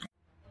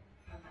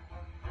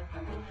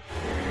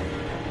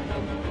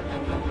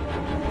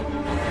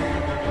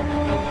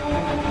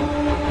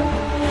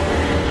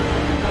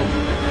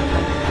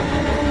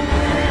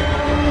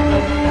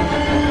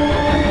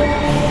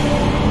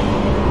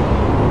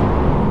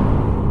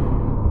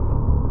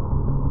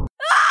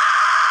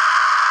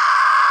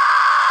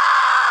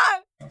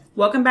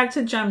Welcome back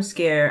to Jump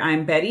Scare.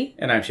 I'm Betty.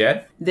 And I'm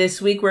Chad.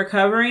 This week we're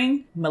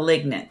covering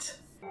Malignant.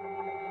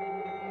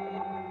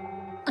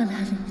 I'm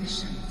having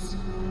visions.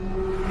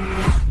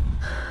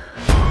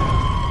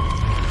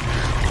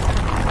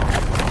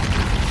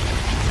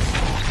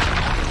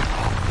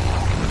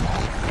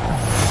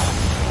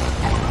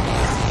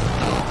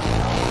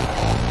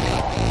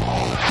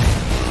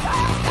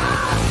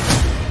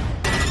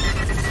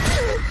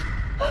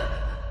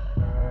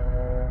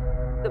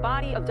 The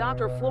body of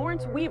Dr.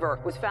 Florence Weaver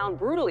was found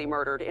brutally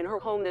murdered in her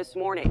home this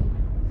morning.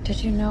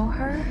 Did you know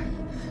her?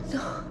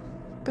 No,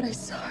 but I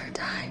saw her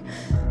die.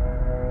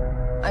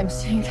 I'm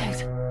seeing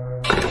things.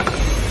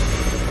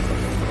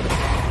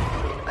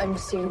 I'm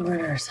seeing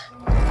murders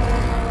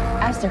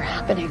as they're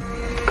happening.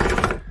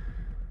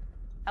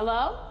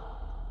 Hello?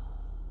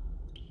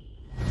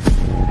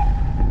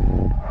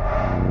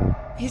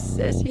 He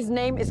says his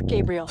name is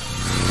Gabriel.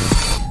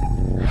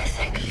 I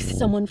think he's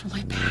someone from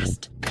my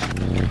past.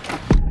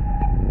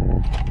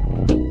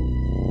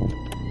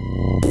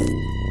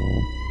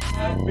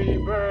 Happy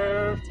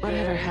birthday.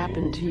 Whatever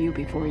happened to you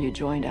before you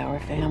joined our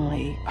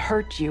family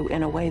hurt you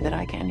in a way that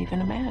I can't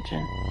even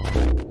imagine.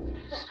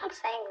 Stop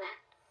saying that.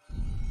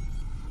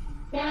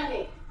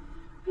 Maddie,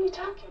 who are you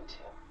talking to?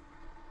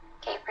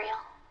 Gabriel.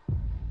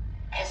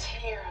 Is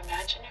he your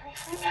imaginary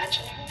friend?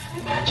 Imaginary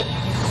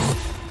friend?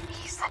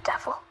 He's the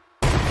devil.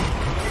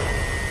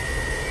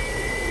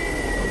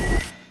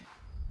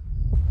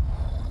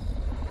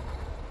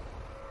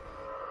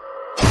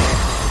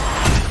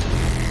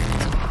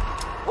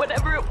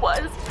 Whatever it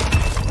was,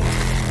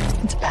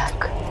 It's back.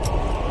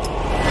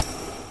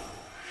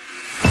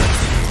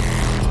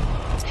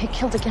 He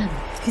killed again.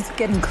 He's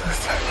getting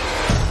closer.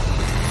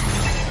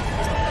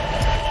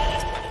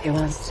 He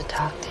wants to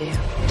talk to you.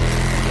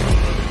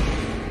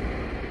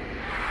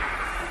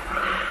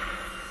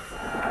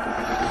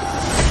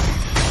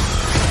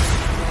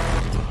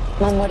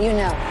 Mom, what do you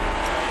know?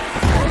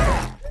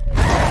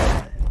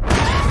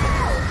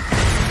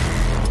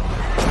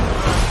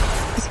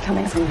 He's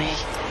coming for me.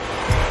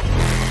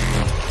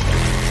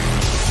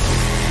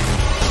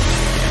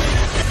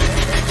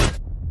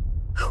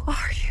 Who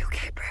are you,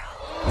 Gabriel?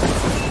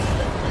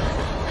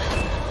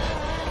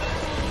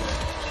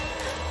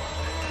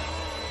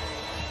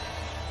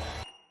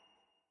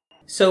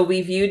 So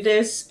we viewed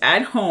this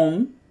at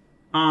home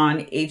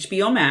on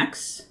HBO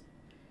Max.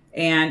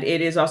 And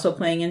it is also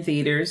playing in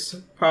theaters.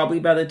 Probably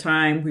by the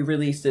time we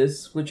release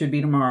this, which would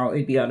be tomorrow,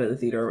 it'd be out of the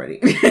theater already.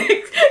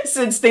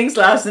 Since things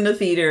last in the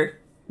theater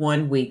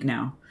 1 week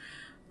now.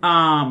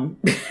 The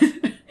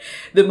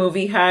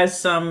movie has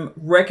some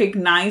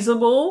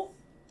recognizable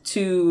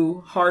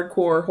to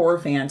hardcore horror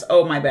fans.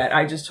 Oh, my bad.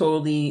 I just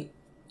totally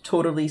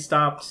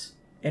stopped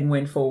and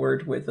went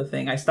forward with the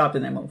thing. I stopped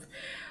and then moved.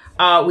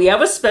 We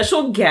have a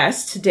special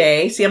guest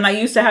today. See, I'm not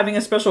used to having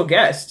a special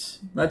guest.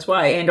 That's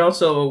why. And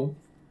also,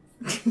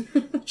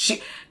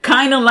 she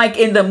kind of like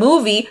in the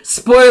movie,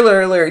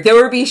 spoiler alert, there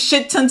will be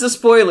shit tons of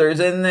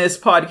spoilers in this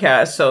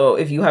podcast. So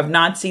if you have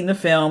not seen the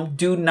film,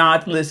 do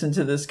not listen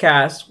to this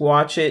cast.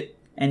 Watch it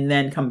and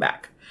then come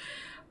back.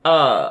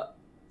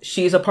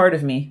 She's a part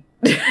of me.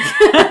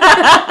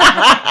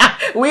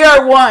 We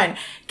are one.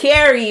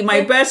 Carrie,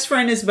 my best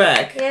friend, is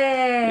back.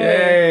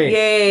 Yay.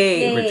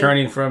 Yay.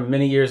 Returning from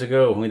many years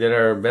ago when we did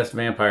our best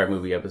vampire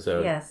movie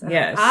episode. Yes.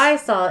 Yes. I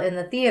saw it in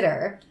the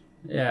theater.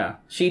 Yeah.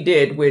 She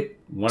did with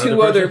One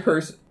two other other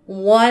persons.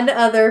 One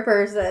other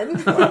person.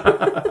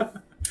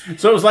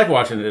 So it was like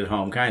watching it at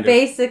home, kind of.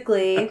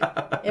 Basically.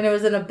 And it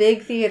was in a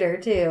big theater,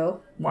 too.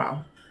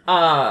 Wow.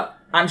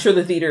 I'm sure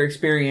the theater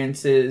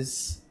experience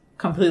is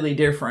completely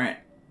different.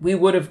 We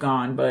would have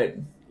gone, but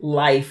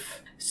life.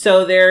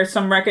 So there are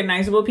some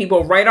recognizable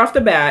people right off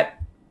the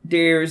bat.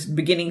 There's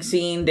beginning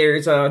scene.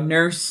 There's a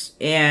nurse,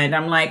 and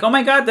I'm like, oh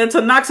my god, that's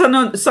Anaxa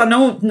Nanum.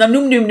 Sanamoon.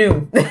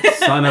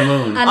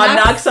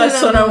 Anaxa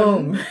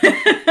Sonamoon.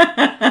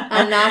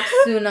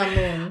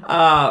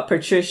 Anaxunamun.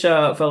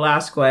 Patricia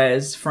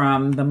Velasquez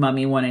from The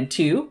Mummy 1 and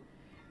 2.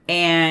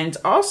 And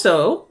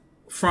also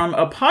from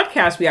a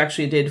podcast we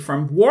actually did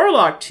from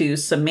Warlock 2,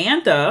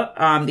 Samantha,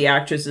 the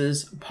actress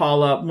is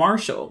Paula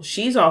Marshall.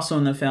 She's also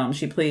in the film.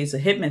 She plays a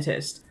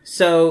hypnotist.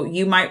 So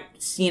you might,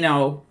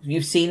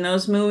 you've seen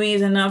those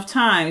movies enough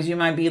times. You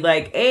might be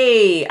like,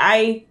 hey,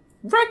 I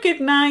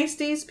recognize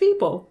these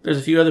people. There's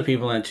a few other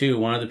people in it, too.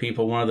 One of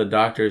the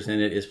doctors in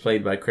it is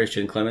played by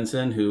Christian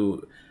Clemenson,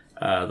 who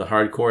the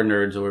hardcore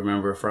nerds will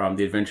remember from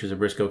The Adventures of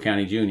Briscoe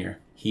County Jr.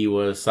 He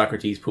was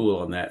Socrates Poole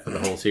on that for the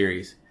whole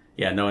series.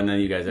 Yeah, none of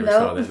you guys ever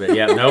saw that. But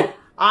yeah, nope.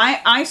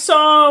 I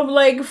saw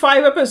like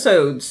 5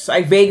 episodes.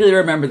 I vaguely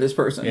remember this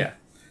person. Yeah.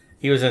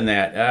 He was in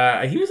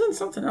that. He was in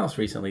something else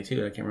recently,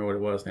 too. I can't remember what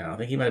it was now. I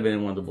think he might have been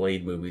in one of the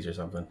Blade movies or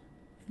something.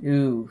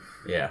 Ooh.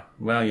 Yeah.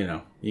 Well, you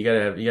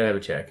gotta have a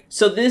check.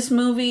 So this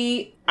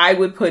movie, I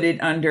would put it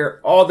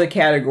under all the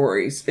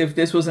categories. If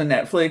this was a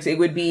Netflix, it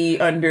would be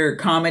under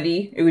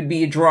comedy. It would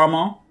be a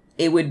drama.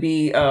 It would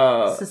be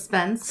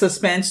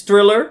suspense,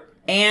 thriller,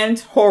 and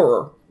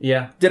horror.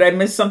 Yeah. Did I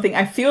miss something?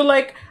 I feel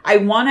like I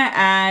want to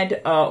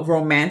add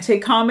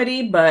romantic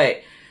comedy,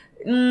 but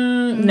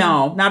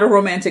No, not a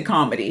romantic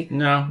comedy.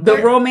 No. The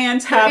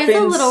romance happens.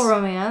 There's a little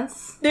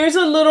romance. There's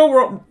a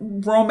little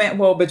romance.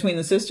 Well, between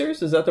the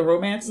sisters, is that the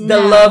romance?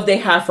 No. The love they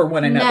have for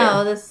one another.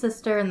 No, the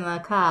sister and the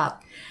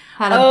cop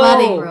had a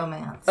budding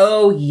romance.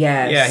 Oh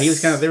yes. Yeah,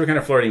 they were kind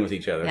of flirting with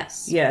each other.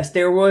 Yes,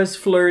 there was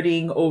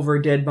flirting over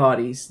dead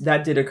bodies.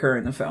 That did occur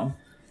in the film.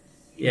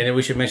 Yeah, and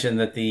we should mention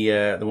that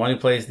the one who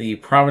plays the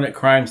prominent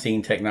crime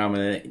scene tech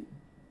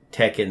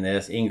in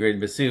this, Ingrid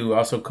Basu,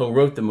 also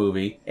co-wrote the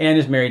movie and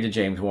is married to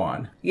James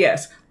Wan.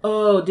 Yes.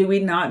 Oh, did we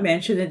not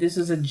mention that this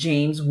is a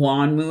James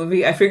Wan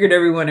movie? I figured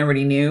everyone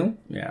already knew.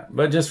 Yeah,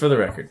 but just for the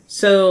record.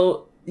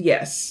 So,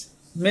 yes,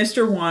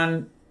 Mr.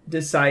 Wan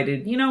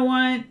decided, you know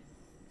what?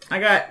 I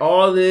got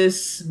all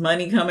this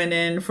money coming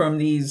in from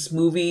these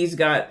movies.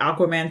 Got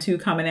Aquaman 2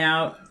 coming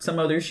out. Some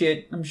other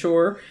shit, I'm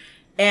sure.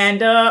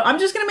 And I'm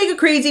just going to make a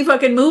crazy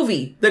fucking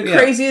movie. The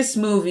craziest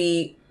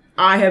movie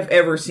I have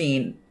ever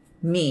seen.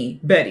 Me,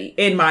 Betty,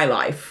 in my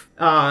life.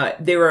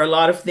 There were a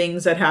lot of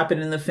things that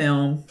happened in the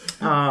film.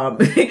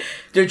 The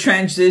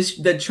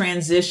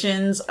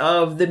transitions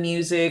of the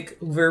music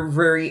were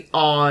very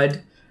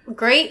odd.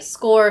 Great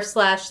score /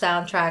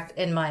 soundtrack,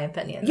 in my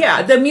opinion.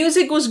 Yeah, the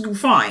music was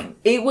fine.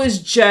 It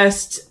was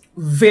just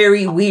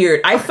very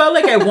weird. I felt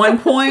like at one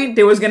point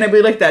there was gonna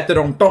be like that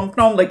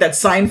dum-dum-dum, like that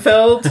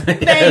Seinfeld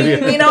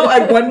thing, you know,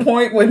 at one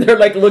point when they're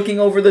like looking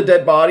over the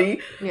dead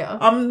body. Yeah.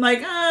 I'm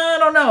like, I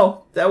don't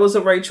know. That was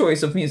the right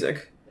choice of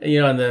music.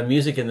 You know, and the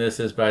music in this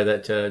is by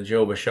that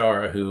Joe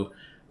Bashara, who,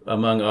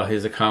 among all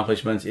his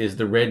accomplishments, is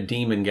the Red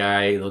Demon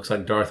guy who looks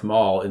like Darth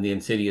Maul in the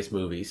Insidious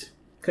movies.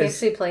 He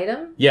actually played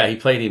him? Yeah, he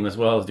played him as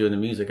well as doing the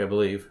music, I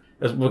believe.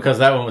 Because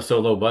that one was so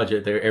low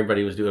budget,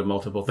 everybody was doing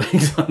multiple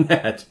things on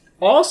that.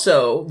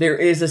 Also, there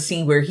is a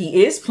scene where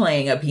he is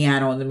playing a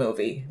piano in the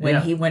movie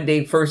when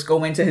they first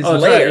go into his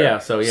lair. Right, yeah.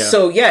 So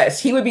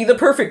yes, he would be the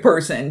perfect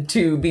person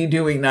to be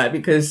doing that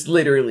because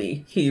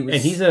literally he was.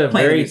 And he's a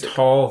very music.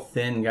 tall,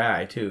 thin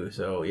guy too.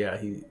 So yeah,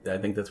 I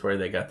think that's where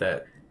they got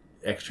that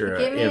extra.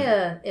 Give me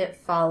a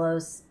It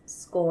Follows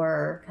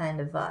score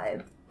kind of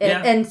vibe.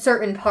 Yeah. In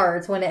certain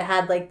parts when it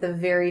had like the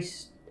very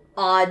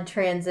odd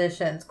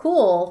transitions.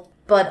 Cool,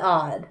 but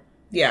odd.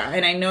 Yeah,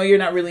 and I know you're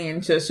not really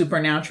into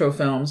supernatural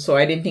films, so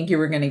I didn't think you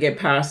were going to get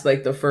past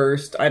like the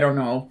first,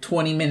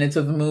 20 minutes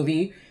of the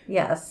movie.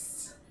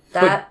 Yes.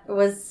 That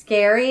was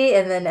scary,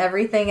 and then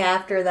everything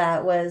after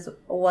that was,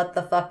 what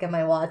the fuck am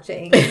I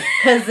watching?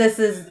 Because this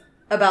is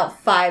about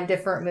 5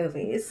 different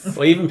movies.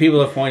 Well, even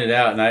people have pointed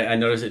out, and I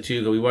noticed it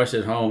too, that we watched it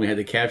at home, we had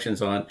the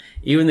captions on.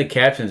 Even the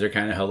captions are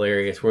kind of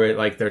hilarious, where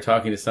like they're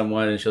talking to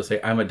someone and she'll say,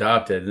 "I'm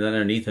adopted," and then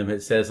underneath them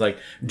it says like,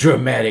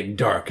 "dramatic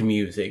dark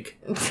music."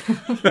 So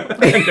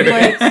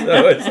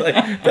it's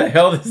like, the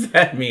hell does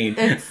that mean?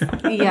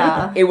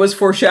 Yeah. It was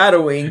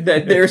foreshadowing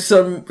that there's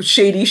some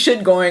shady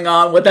shit going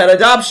on with that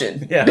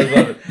adoption. Yeah, I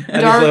love it.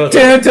 Dark,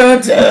 dun,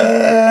 dun,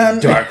 dun.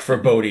 dark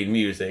foreboding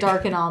music.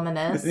 dark and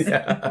ominous.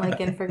 Yeah. Like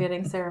in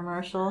Forgetting Sarah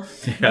Marshall.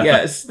 Yeah.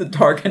 Yes, the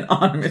dark and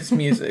ominous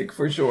music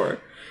for sure.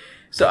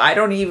 So I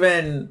don't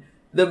even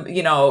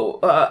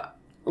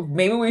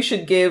maybe we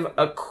should give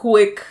a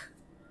quick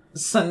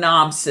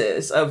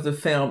synopsis of the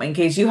film in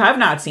case you have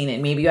not seen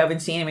it. Maybe you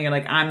haven't seen it and you're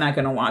like, I'm not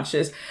going to watch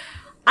this.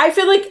 I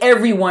feel like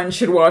everyone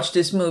should watch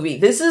this movie.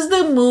 This is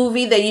the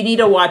movie that you need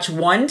to watch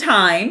one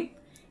time.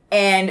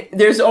 And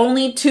there's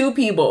only 2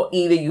 people.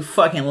 Either you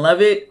fucking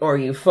love it or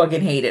you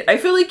fucking hate it. I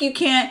feel like you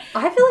can't.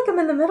 I feel like I'm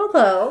in the middle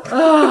though.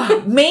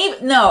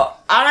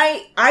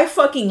 I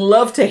fucking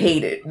love to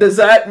hate it. Does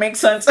that make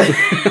sense?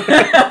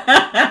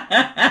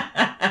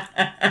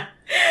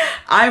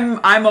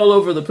 I'm all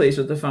over the place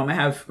with the film. I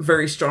have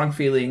very strong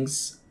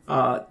feelings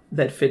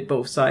that fit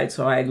both sides.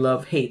 So I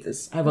hate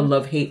this. I have a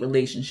love-hate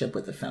relationship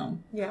with the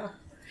film. Yeah.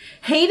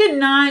 Hate it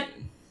not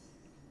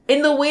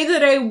in the way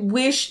that I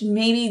wish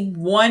maybe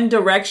One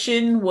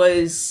Direction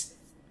was,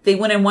 they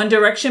went in one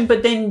direction,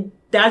 but then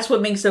that's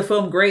what makes the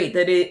film great,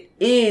 that it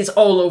is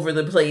all over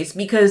the place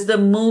because the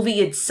movie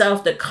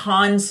itself, the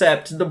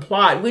concept, the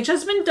plot, which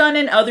has been done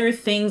in other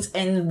things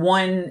in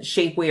one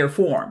shape, way, or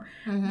form,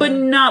 but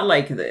not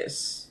like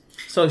this.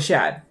 So,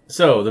 Shad.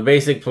 So, the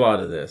basic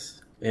plot of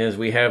this is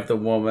we have the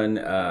woman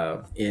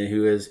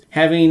who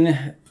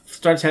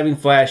starts having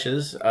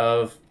flashes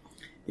of,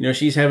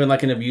 she's having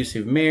like an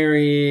abusive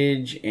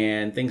marriage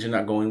and things are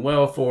not going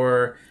well for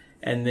her.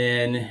 And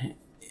then,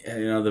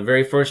 the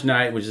very first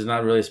night, which is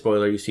not really a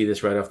spoiler, you see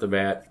this right off the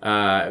bat,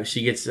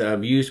 she gets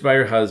abused by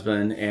her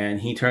husband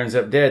and he turns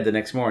up dead the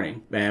next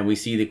morning. And we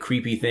see the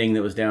creepy thing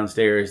that was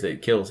downstairs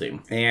that kills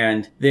him.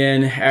 And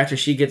then after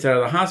she gets out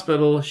of the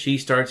hospital, she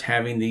starts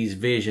having these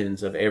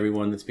visions of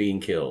everyone that's being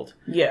killed.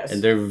 Yes.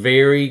 And they're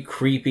very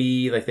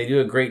creepy. Like, they do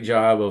a great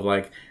job of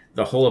like,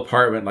 the whole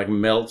apartment like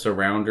melts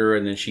around her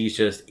and then she's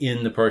just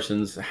in the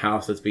person's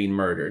house that's being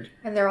murdered.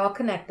 And they're all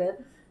connected.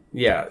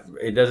 Yeah,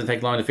 it doesn't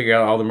take long to figure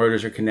out all the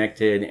murders are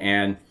connected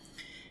and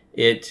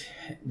it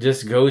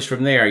just goes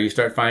from there. You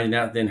start finding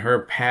out then her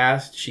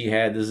past,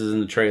 this is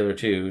in the trailer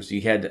too, so you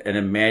had an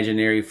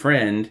imaginary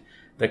friend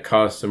that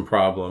caused some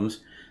problems.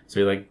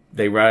 So like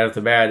they right off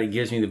the bat, it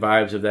gives me the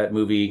vibes of that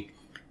movie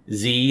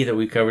Z that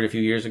we covered a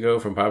few years ago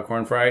from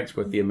Popcorn Frights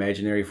with the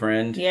imaginary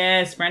friend.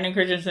 Yes, Brandon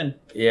Christensen.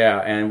 Yeah,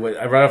 and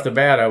right off the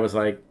bat, I was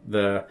like,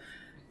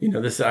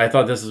 I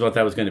thought this is what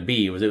that was going to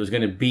be. It was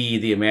going to be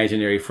the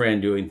imaginary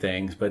friend doing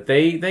things, but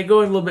they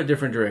go in a little bit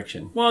different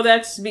direction. Well,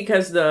 that's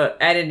because the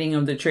editing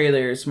of the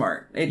trailer is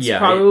smart. It's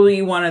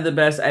probably one of the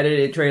best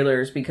edited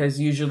trailers, because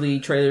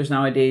usually trailers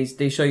nowadays,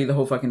 they show you the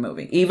whole fucking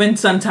movie. Even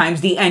sometimes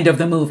the end of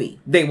the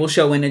movie, they will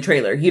show in the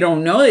trailer. You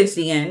don't know it's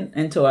the end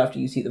until after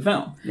you see the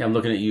film. Yeah, I'm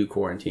looking at you,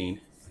 Quarantine.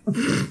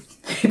 The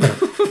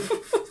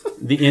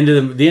end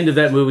of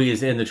that movie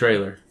is in the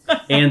trailer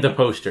and the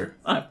poster.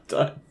 I'm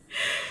done.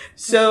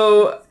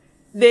 So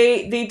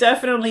they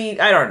definitely,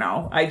 I don't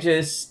know.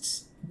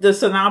 The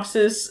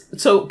synopsis.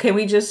 So can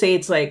we just say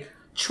it's like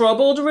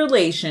troubled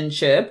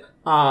relationship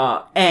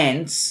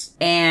ends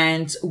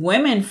and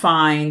women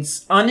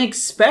finds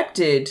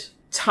unexpected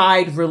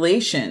tied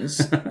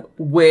relations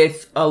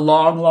with a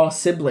long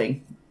lost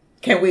sibling.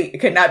 Can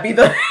that be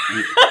the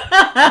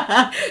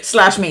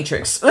 /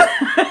 Matrix?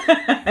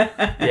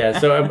 Yeah.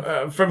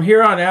 So from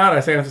here on out,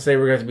 I have to say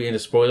we're going to be into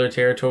spoiler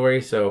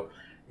territory. So.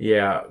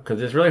 Yeah,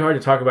 because it's really hard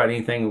to talk about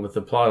anything with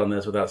the plot on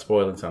this without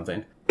spoiling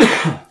something.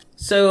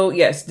 So,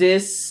 yes,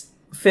 this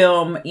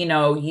film,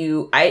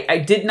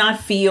 I did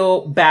not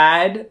feel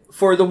bad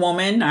for the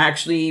woman. I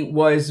actually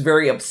was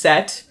very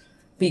upset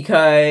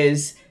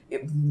because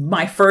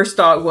my first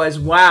thought was,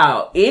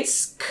 wow,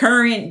 it's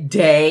current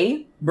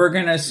day, we're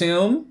going to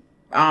assume.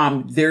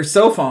 They're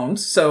cell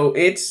phones, so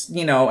it's,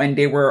 and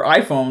they were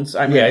iPhones.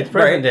 I mean, yeah, it's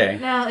present day.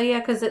 No,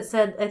 yeah, because it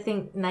said, I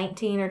think,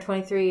 19 or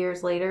 23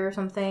 years later or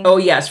something. Oh,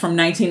 yes, from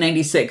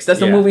 1996.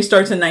 The movie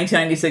starts in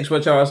 1996,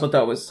 which I also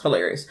thought was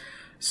hilarious.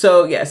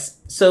 So, yes.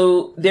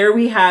 So, there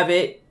we have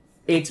it.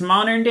 It's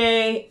modern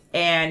day,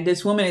 and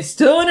this woman is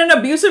still in an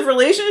abusive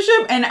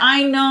relationship. And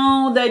I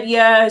know that,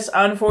 yes,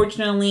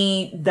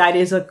 unfortunately, that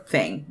is a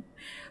thing.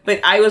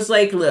 But I was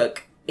like,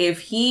 look, if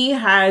he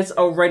has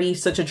already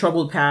such a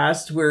troubled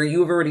past where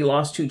you've already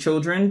lost 2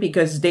 children,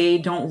 because they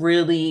don't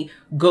really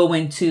go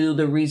into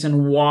the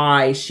reason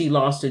why she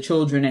lost the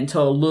children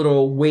until a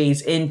little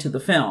ways into the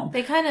film.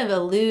 They kind of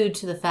allude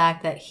to the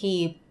fact that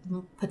he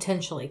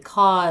potentially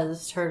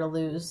caused her to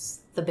lose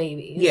the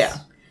babies. Yeah.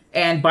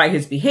 And by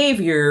his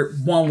behavior,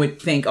 one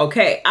would think,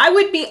 okay, I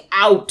would be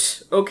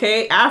out,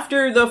 okay,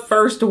 after the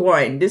first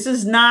one. This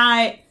is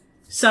not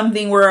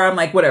something where I'm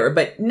like, whatever.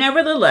 But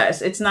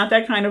nevertheless, it's not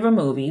that kind of a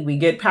movie. We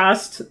get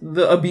past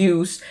the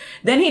abuse.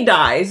 Then he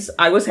dies.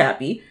 I was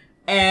happy.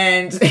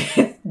 And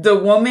the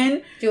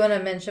woman... Do you want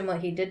to mention what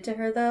he did to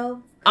her,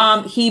 though?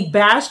 He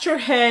bashed her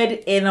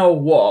head in a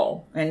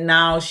wall. And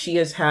now she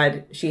has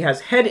head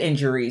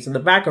injuries in the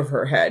back of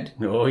her head.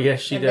 Oh, yes,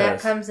 she does. And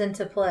that comes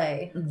into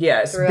play.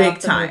 Yes, big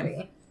time.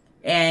 Movie.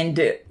 And,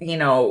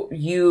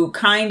 you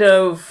kind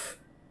of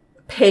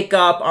pick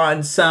up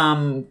on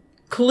some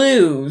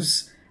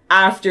clues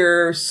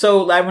after,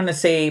 I want to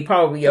say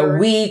probably a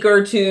week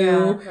or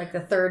two. Yeah, like the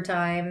third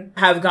time.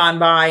 Have gone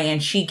by,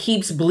 and she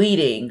keeps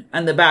bleeding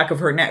on the back of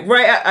her neck,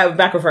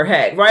 back of her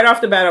head. Right off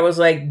the bat, I was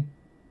like,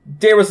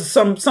 there was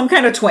some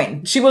kind of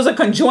twin. She was a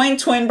conjoined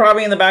twin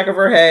probably in the back of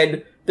her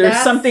head.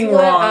 There's something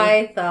wrong.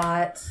 That's what I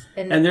thought.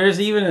 And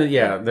there's even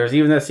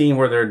that scene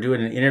where they're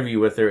doing an interview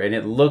with her, and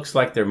it looks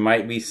like there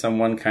might be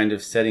someone kind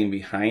of sitting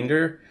behind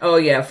her. Oh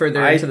yeah,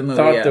 further into the movie.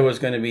 I thought there was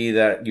going to be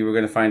that you were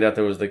going to find out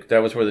that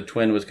was where the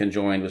twin was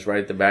conjoined, was right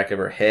at the back of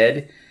her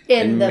head.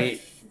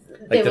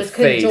 It was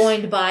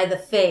conjoined by the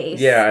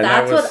face. Yeah,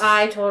 that's what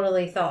I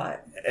totally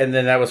thought. And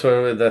then that was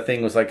where the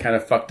thing was like kind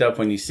of fucked up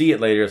when you see it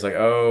later. It's like,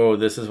 oh,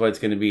 this is what it's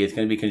going to be. It's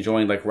going to be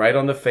conjoined like right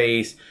on the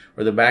face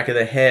or the back of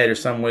the head or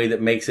some way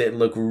that makes it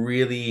look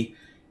really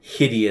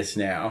hideous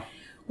now.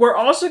 We're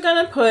also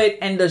going to put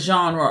in the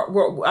genre,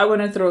 I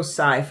want to throw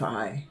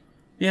sci-fi.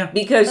 Yeah.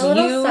 Because a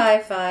little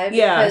sci-fi.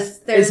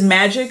 Because there's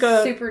magic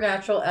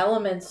supernatural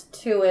elements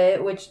to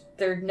it, which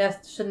there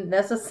shouldn't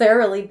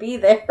necessarily be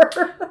there.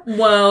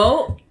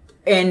 Well,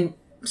 and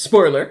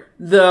spoiler,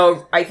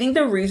 I think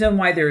the reason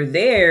why they're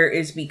there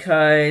is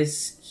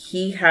because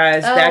he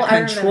has that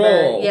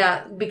control.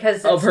 Yeah, because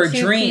it's of her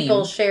 2 dream.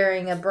 People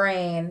sharing a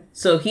brain.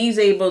 So he's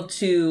able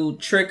to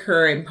trick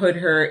her and put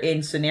her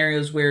in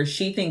scenarios where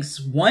she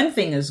thinks one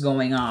thing is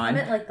going on. I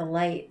meant like the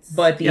lights.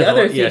 But the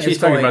other thing is going on. Yeah, she's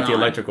talking about the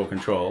electrical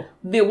control.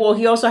 Well,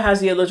 he also has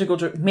the electrical...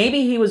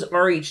 Maybe he was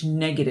RH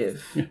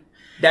negative. Yeah.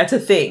 That's a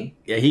thing.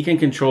 Yeah, he can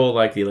control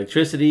like the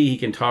electricity. He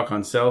can talk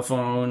on cell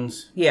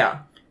phones. Yeah.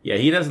 Yeah,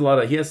 he does a lot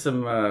of... He has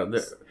some...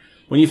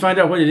 when you find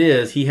out what it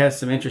is, he has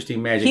some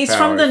interesting magic powers. He's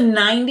from the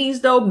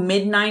 90s, though,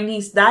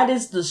 mid-90s. That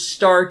is the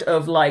start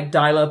of, like,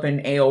 dial-up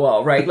and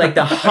AOL, right? Like,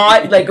 the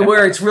hot, like,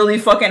 where it's really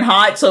fucking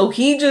hot. So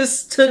he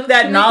just took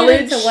that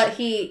knowledge... Get into what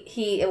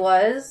he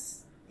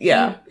was?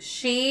 Yeah.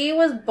 She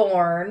was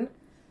born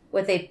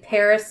with a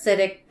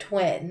parasitic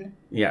twin.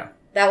 Yeah.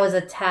 That was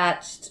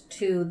attached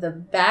to the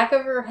back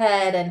of her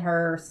head and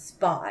her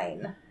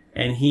spine.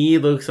 And he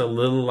looks a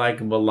little like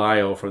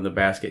Belial from the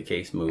Basket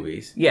Case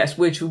movies. Yes,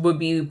 which would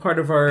be part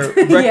of our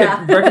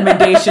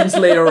recommendations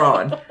later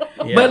on.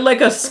 Yeah. But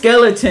like a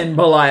skeleton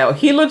Belial.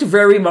 He looked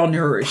very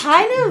malnourished.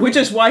 Kind of. Which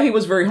is why he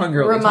was very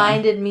hungry all the time.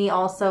 Reminded me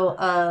also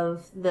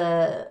of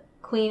the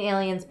Queen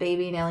Alien's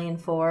baby in Alien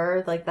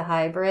 4, like the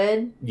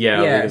hybrid.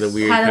 Yeah, yes. Like the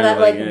weird kind of that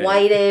like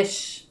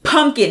whitish...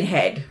 pumpkin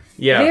head.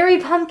 Yeah. Very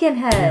pumpkin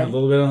head. Yeah, a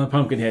little bit on the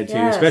pumpkin head, too.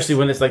 Yes. Especially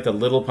when it's like the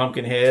little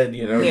pumpkin head,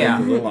 you know, with the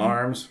little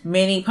arms.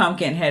 Mini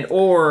pumpkin head.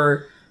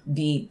 Or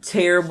the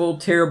terrible,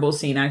 terrible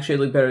scene. Actually,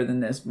 looked better than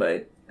this,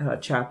 but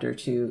chapter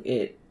 2,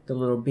 It, the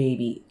little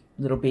baby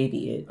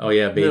It. Oh,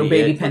 yeah, little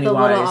baby Pennywise.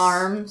 With the little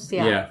arms.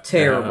 Yeah.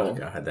 Terrible. Oh,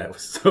 God, that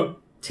was so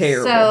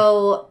terrible.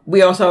 So...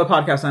 We also have a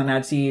podcast on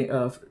that. See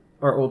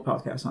our old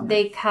podcast on that.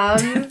 They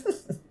come...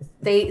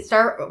 They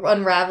start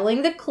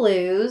unraveling the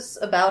clues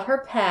about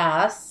her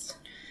past...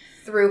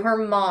 through her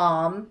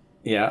mom.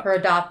 Yeah. Her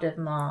adoptive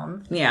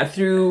mom. Yeah,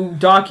 through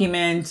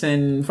documents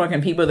and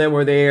fucking people that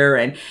were there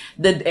and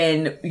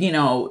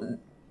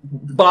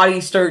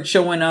bodies start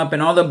showing up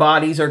and all the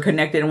bodies are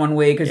connected in one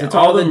way because it's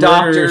all the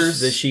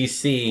doctors that she's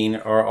seen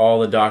are all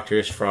the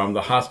doctors from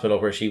the hospital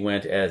where she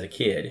went as a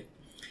kid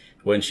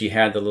when she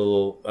had the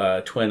little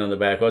twin on the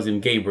back. What was him?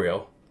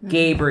 Gabriel.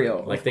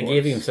 Like they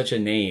gave him such a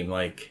name,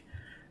 like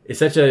it's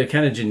such a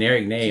kind of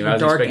generic name. I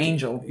was Dark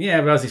Angel.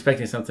 Yeah, but I was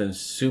expecting something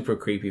super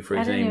creepy for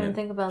his name. I didn't even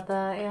think about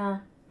that, yeah.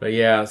 But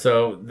yeah,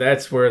 so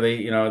that's where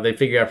they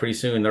figure out pretty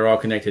soon they're all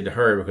connected to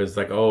her because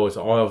like, oh, it's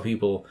all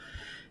people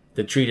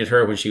that treated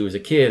her when she was a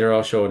kid are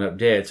all showing up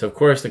dead. So of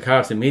course the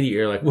cops immediately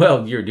are like,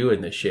 well, you're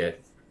doing this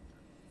shit.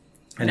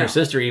 And her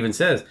sister even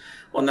says,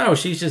 well, no,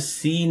 she's just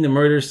seeing the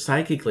murders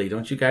psychically.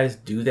 Don't you guys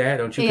do that?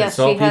 Don't you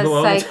consult people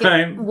all the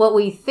time? What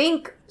we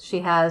think she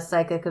has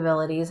psychic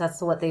abilities.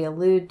 That's what they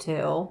allude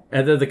to.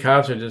 And then the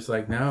cops are just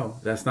like, no,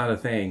 that's not a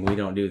thing. We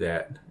don't do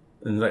that.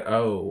 And like,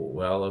 oh,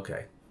 well,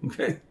 okay.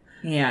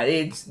 Yeah,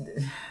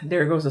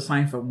 there goes the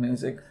Seinfeld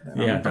music.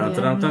 Yeah.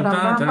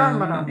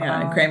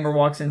 Yeah, and Kramer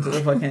walks into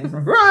the fucking...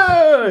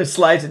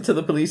 slides into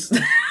the police.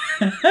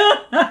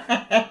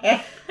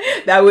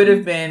 That would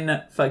have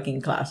been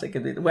fucking classic.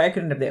 Why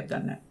couldn't they have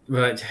done that?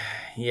 But,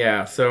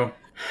 yeah, so...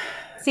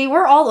 See,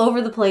 we're all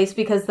over the place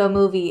because the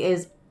movie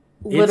is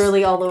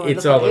literally all over the place.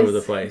 It's all over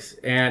the place.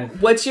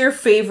 And what's your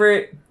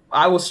favorite...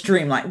 I will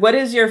streamline. What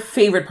is your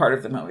favorite part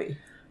of the movie?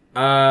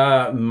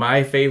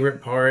 My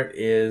favorite part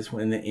is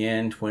when the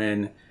end,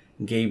 when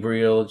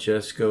Gabriel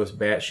just goes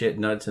batshit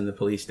nuts in the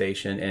police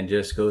station and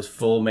just goes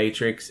full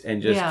Matrix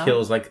and just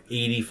kills like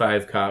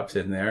 85 cops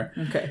in there.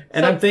 Okay.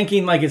 And I'm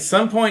thinking, like, at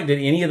some point, did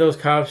any of those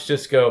cops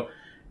just go,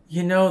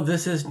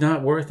 this is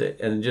not worth it,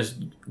 and just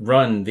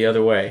run the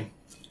other way?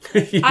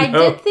 I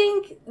did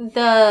think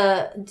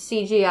the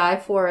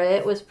CGI for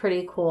it was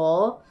pretty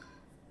cool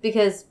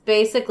because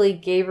basically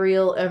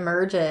Gabriel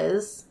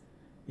emerges.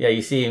 Yeah,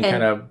 you see him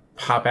kind of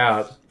pop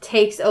out.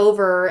 Takes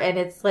over, and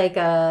it's like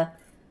a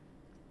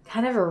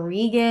kind of a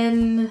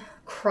Regan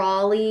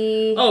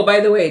Crawley. Oh, by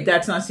the way,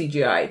 that's not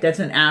CGI. That's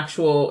an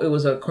actual, it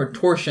was a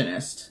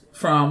contortionist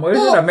from, what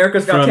is it?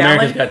 America's Got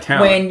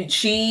Talent. When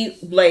she,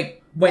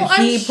 like, when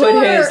he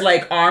put his,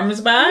 like,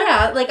 arms back.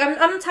 Yeah, like,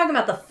 I'm talking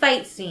about the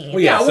fight scene.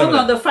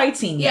 Well, the fight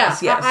scene,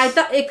 yes. I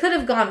thought it could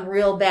have gone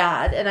real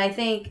bad, and I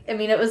think,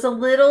 it was a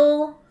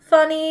little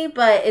funny,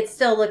 but it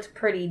still looked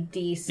pretty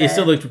decent. It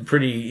still looked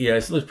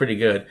pretty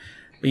good.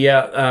 But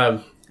yeah,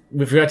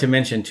 we forgot to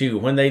mention, too,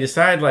 when they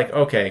decide, like,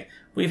 okay,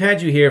 we've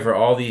had you here for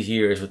all these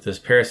years with this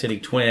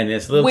parasitic twin and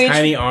its little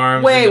tiny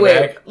arms.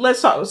 Wait.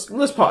 Let's pause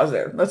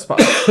there. Let's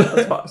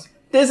pause.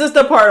 This is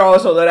the part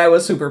also that I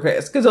was super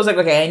pissed. Because I was like,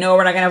 okay, I know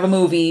we're not going to have a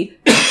movie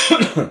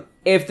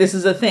if this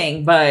is a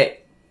thing, but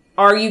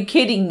are you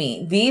kidding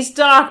me? These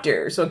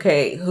doctors,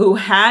 okay, who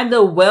had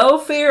the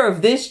welfare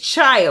of this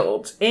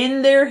child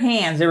in their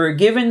hands, they were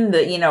given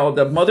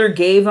the mother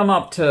gave them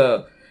up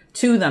to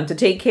them to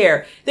take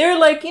care. They're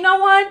like, you know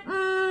what?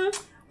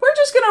 We're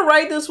just going to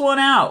write this one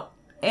out.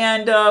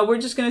 And we're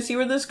just going to see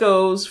where this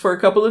goes for a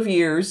couple of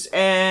years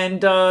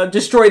and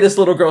destroy this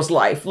little girl's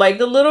life. Like,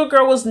 the little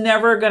girl was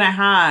never going to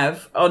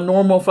have a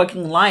normal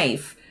fucking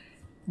life.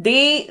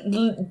 They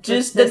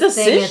just, the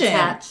decision. Thing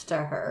attached to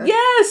her.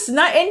 Yes. And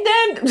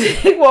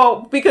then,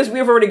 well, because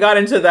we've already got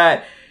into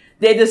that,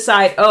 they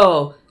decide,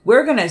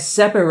 we're going to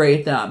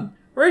separate them.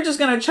 We're just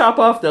going to chop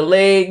off the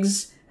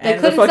legs. They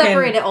couldn't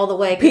separate it all the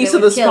way. Piece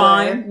of the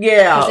spine.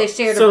 Yeah. Because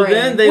they shared a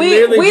brain. Then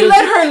we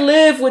let her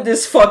live with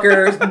this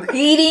fucker,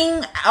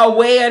 eating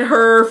away at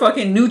her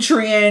fucking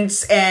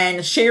nutrients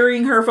and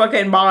sharing her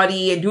fucking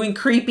body and doing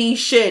creepy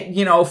shit,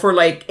 for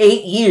like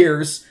 8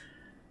 years.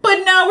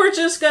 But now we're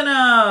just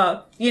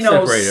gonna,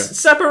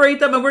 separate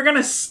them, and we're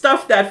gonna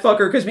stuff that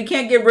fucker because we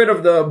can't get rid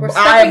of the We're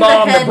stuffing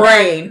eyeball the and the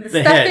brain head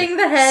back, stuffing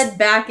the head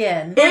back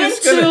in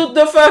into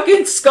the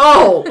fucking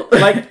skull,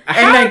 and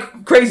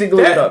then crazy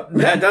glue it up.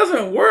 That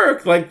doesn't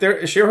work. Like,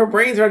 her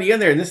brain's already in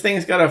there, and this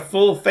thing's got a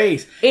full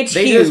face. It's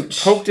they huge.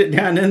 just poked it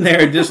down in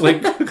there, and just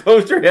like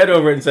closed her head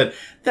over it and said,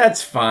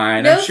 "That's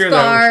fine." No I'm sure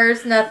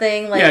scars,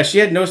 nothing. Like, yeah, she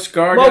had no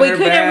scar. Well, down we her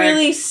couldn't back.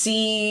 really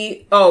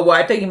see. Oh, well,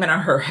 I think you meant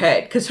on her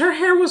head because her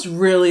hair was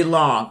really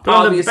long, But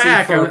on the obviously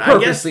back,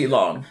 purposely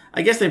long.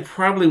 I guess they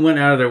probably went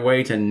out of their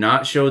way to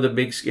not show the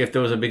big, if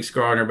there was a big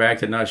scar on her back,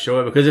 to not show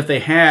it. Because if they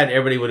had,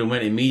 everybody would have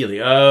went immediately,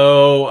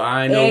 oh,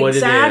 I know what it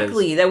is.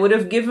 Exactly. That would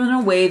have given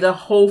away the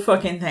whole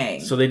fucking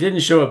thing. So they didn't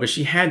show it, but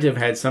she had to have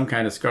had some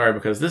kind of scar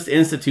because this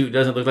institute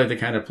doesn't look like the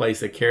kind of place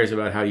that cares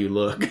about how you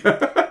look.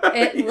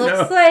 It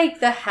looks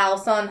like the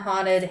House on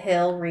Haunted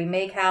Hill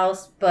remake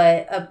house,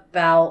 but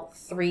about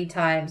 3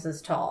 times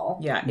as tall.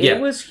 Yeah,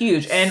 it was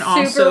huge. And Super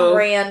also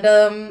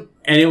random.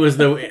 And it was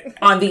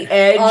on the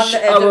edge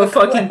of a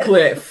fucking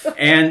cliff.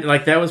 And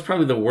like that was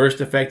probably the worst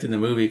effect in the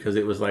movie because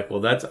it was like, well,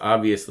 that's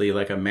obviously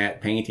like a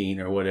matte painting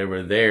or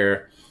whatever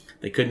there.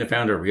 They couldn't have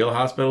found a real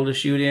hospital to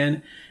shoot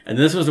in. And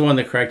this was the one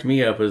that cracked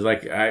me up, was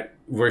like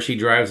where she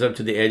drives up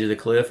to the edge of the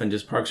cliff and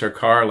just parks her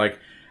car like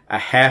a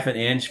half an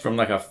inch from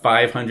like a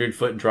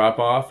 500-foot drop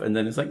off. And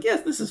then it's like,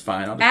 yes, this is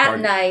fine. I'll just At park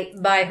it.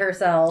 night by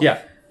herself.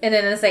 Yeah. In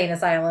an insane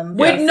asylum.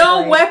 With basically.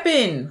 no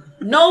weapon.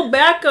 No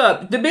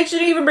backup. The bitch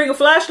didn't even bring a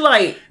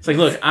flashlight. It's like,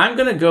 look, I'm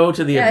going to go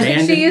to the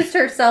abandoned... She used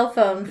her cell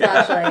phone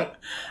flashlight.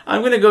 I'm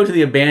going to go to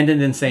the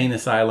abandoned insane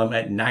asylum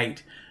at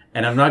night.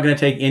 And I'm not going to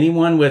take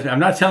anyone with me. I'm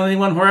not telling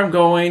anyone where I'm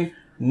going.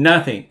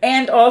 Nothing.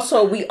 And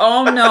also, we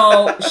all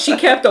know she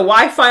kept the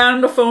Wi-Fi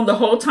on the phone the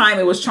whole time.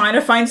 It was trying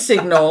to find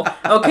signal.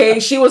 Okay,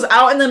 she was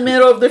out in the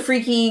middle of the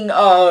freaking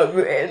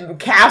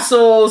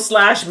castle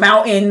 /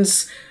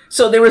 mountains.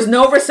 So there was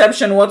no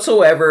reception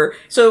whatsoever.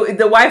 So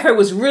the Wi-Fi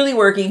was really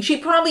working. She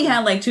probably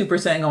had like 2%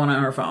 going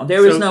on her phone.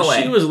 There was no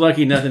way. She was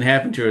lucky nothing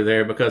happened to her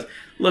there because,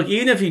 look,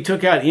 even if you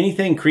took out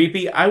anything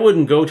creepy, I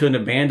wouldn't go to an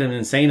abandoned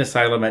insane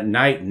asylum at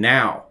night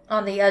now.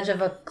 On the edge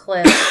of a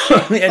cliff.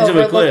 On the edge of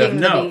a cliff, overlooking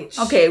the no. beach.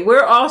 Okay,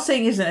 we're all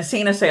saying it's an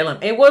insane asylum.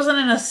 It wasn't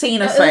an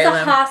insane asylum. It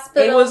was a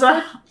hospital It was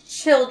a... for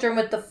children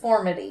with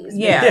deformities.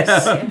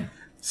 Yes. Yeah.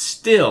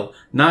 Still,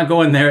 not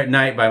going there at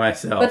night by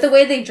myself. But the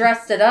way they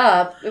dressed it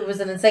up, it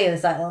was an insane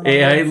asylum.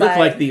 Yeah, it looked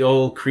like the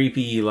old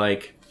creepy,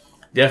 like,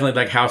 definitely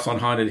like House on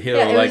Haunted Hill.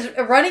 Yeah, it like,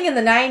 was running in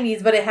the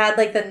 90s, but it had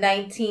like the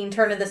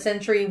turn of the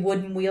century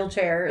wooden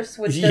wheelchairs,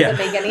 which doesn't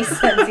make any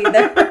sense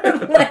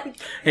either. Like,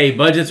 hey,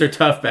 budgets are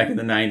tough back in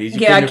the 90s.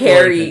 Yeah,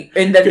 Carrie.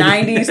 In the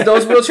 90s,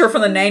 those wheelchairs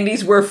from the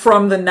 90s were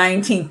from the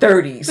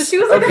 1930s. But she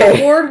was like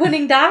an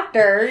award-winning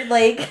doctor.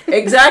 Like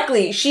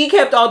Exactly. She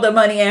kept all the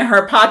money in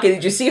her pocket.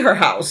 Did you see her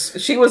house?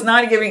 She was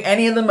not giving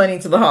any of the money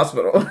to the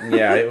hospital.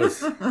 Yeah, it was.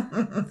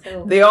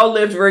 They all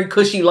lived very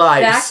cushy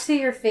lives. Back to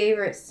your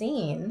favorite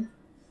scene.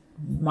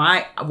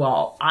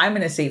 I'm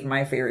going to save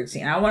my favorite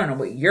scene. I want to know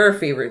what your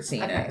favorite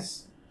scene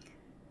is.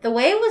 The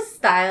way it was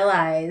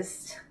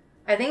stylized,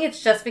 I think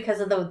it's just because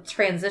of the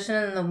transition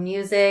in the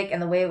music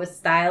and the way it was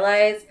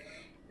stylized.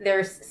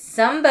 There's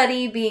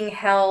somebody being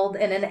held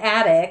in an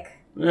attic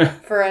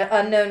for an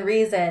unknown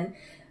reason.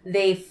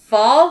 They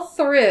fall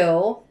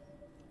through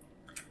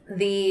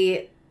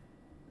the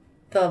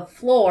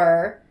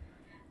floor,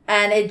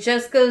 and it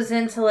just goes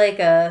into like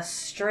a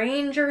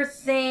Stranger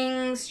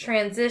Things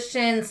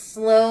transition,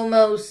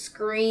 slow-mo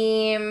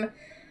scream.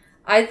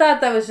 I thought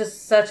that was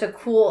just such a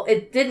cool...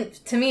 It didn't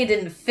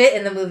fit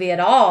in the movie at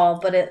all,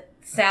 but it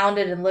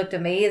sounded and looked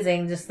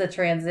amazing, just the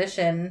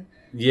transition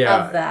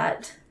of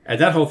that.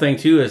 And that whole thing,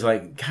 too, is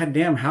like,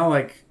 goddamn,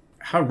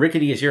 how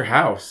rickety is your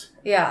house?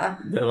 Yeah.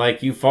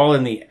 Like, you fall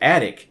in the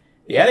attic.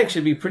 The attic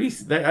should be pretty...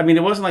 I mean,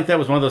 it wasn't like that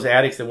was one of those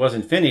attics that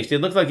wasn't finished. It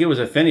looked like it was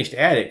a finished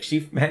attic.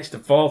 She managed to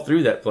fall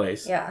through that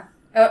place. Yeah.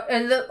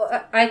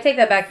 I take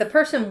that back. The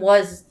person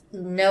was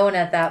known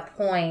at that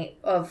point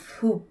of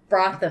who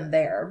brought them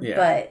there,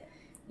 but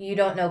you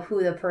don't know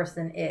who the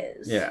person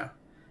is. Yeah.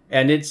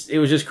 And it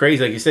was just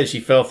crazy. Like you said, she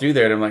fell through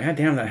there, and I'm like, God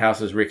damn, that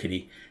house is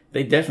rickety.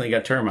 They definitely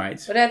got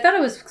termites. But I thought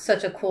it was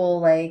such a cool,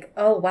 like,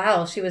 oh,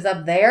 wow, she was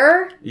up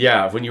there?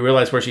 Yeah, when you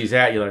realize where she's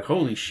at, you're like,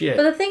 holy shit.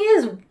 But the thing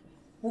is,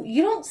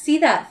 you don't see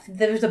that.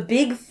 There's a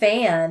big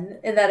fan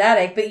in that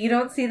attic, but you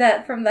don't see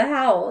that from the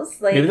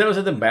house. Like, maybe that was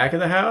at the back of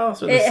the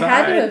house or the it side?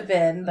 had to have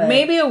been. But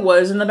maybe it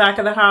was in the back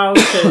of the house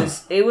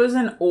because it was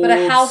an old... But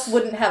a house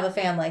wouldn't have a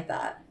fan like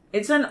that.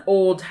 It's an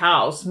old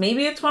house.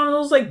 Maybe it's one of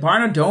those like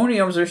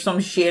Barnadoniums or some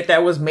shit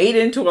that was made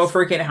into a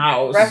freaking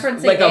house.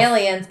 Referencing like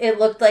Aliens, it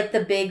looked like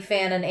the big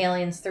fan in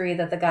Aliens 3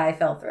 that the guy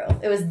fell through.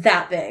 It was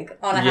that big.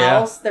 On a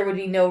house, there would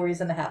be no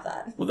reason to have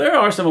that. Well, there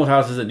are some old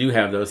houses that do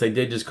have those. They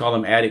did just call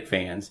them attic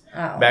fans.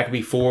 Oh. Back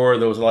before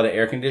there was a lot of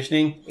air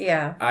conditioning.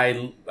 Yeah.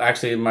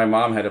 My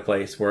mom had a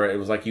place where it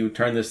was like you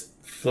would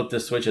flip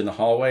this switch in the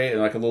hallway and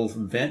like a little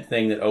vent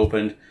thing that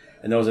opened.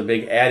 And there was a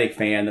big attic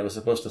fan that was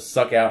supposed to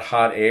suck out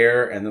hot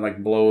air and then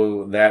like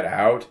blow that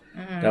out to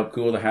help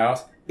cool the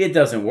house. It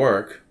doesn't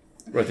work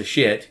worth a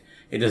shit.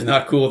 It does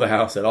not cool the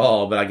house at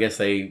all, but I guess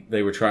they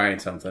were trying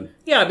something.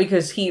 Yeah,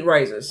 because heat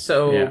rises.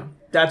 So Yeah.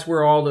 that's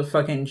where all the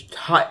fucking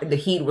the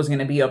heat was going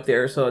to be up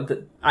there. So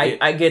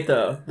I get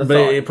the But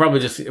thought. it probably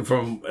just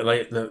from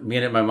like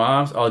being at my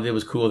mom's, all it did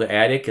was cool the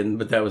attic,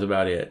 but that was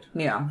about it.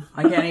 Yeah,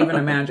 I can't even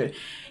imagine.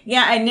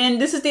 Yeah, and then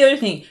this is the other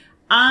thing.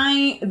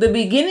 The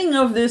beginning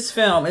of this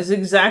film is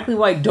exactly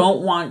why I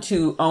don't want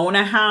to own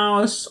a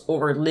house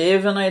or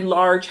live in a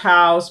large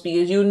house,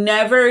 because you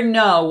never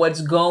know what's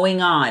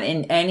going on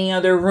in any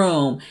other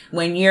room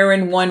when you're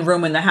in one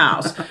room in the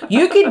house.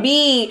 You could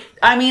be,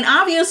 I mean,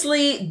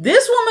 obviously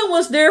this woman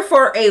was there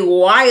for a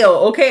while.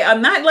 Okay.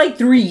 I'm not like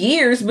 3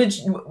 years, but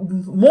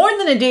more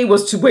than a day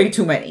was way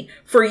too many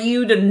for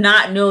you to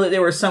not know that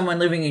there was someone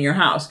living in your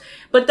house.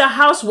 But the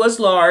house was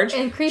large.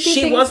 And creepy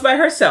She things- was by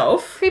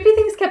herself. Creepy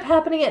things kept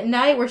happening at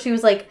night where she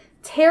was like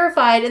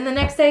terrified, and the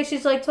next day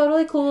she's like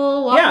totally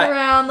cool, walking Yeah.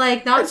 around,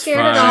 like not That's scared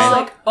at fine. all.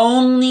 Like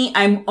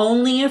I'm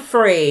only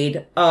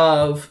afraid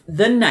of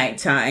the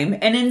nighttime,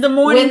 and in the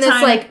morning When this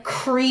time, like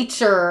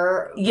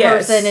creature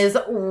Yes. person is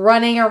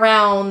running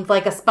around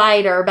like a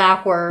spider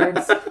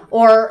backwards,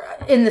 or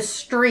in the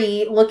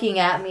street looking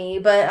at me,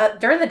 but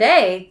during the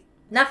day,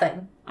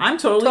 nothing. I'm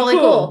totally Totally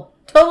cool. cool.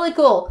 Totally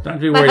cool. Don't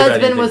be My worried about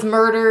husband anything. was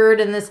murdered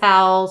in this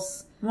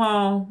house,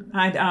 Well,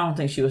 I don't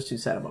think she was too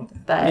sad about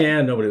that. but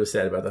Yeah, nobody was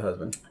sad about the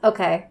husband.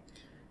 okay.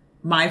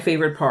 My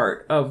favorite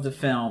part of the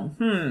film.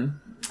 Can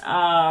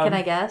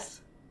I guess?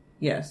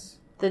 Yes.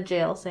 The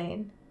jail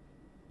scene.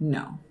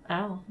 No.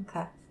 Oh,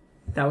 okay.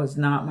 That was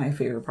not my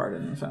favorite part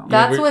of the film.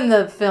 That's we're- when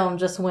the film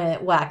just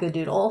went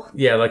wackadoodle.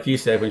 Yeah, like you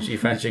said, when she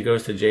finally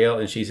goes to jail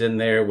and she's in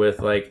there with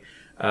like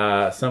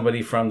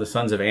somebody from the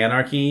Sons of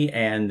Anarchy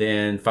and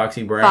then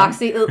Foxy Brown.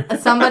 Foxy,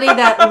 somebody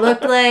that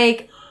looked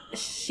like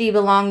she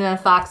belonged in a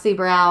Foxy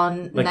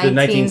Brown Like the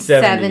 1970s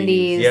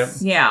 1970s, yep.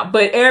 Yeah,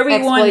 but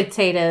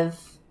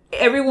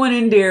everyone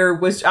in there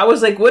was, I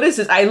was like, what is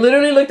this? I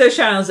literally looked at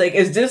Shannon, I was like,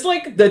 is this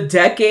like the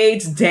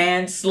Decades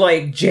dance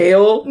like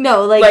jail?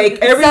 No, Like,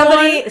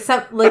 everyone-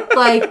 looked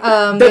like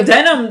The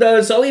denim,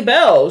 the Zoe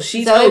Bell.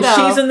 She's Zoe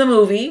Bell. she's in the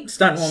movie.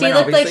 Stunt woman, she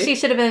looked obviously. like she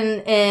should have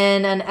been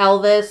in an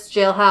Elvis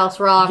Jailhouse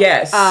Rock.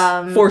 Yes,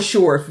 for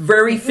sure.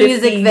 Very 50s,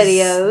 music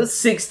videos.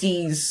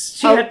 60s.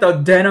 She Oh, had the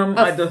denim.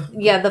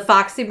 the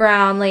Foxy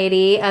Brown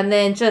lady, and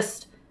then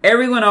just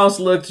Everyone else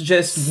looked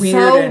just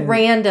weird so and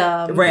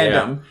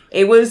random.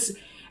 It was,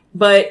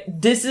 but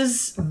this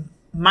is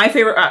my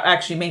favorite.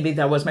 Actually, maybe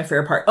that was my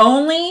favorite part.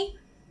 Only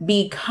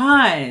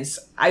because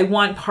I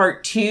want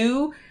part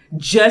 2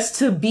 just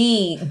to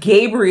be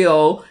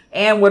Gabriel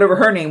and whatever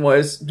her name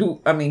was.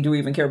 Do we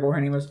even care about what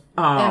her name was?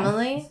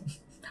 Emily?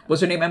 Was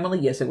her name Emily?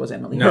 Yes, it was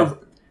Emily. No,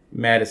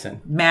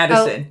 Madison.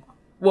 Madison.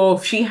 Well,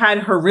 she had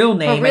her real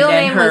name. Her real and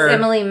then name was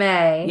Emily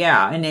May.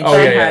 Yeah, and then Oh,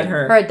 she yeah, had yeah.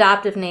 her. Her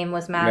adoptive name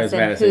was Madison.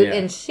 Madison, yeah.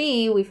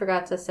 And we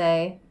forgot to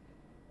say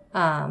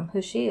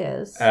who she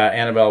is.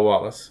 Annabelle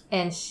Wallace.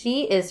 And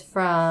she is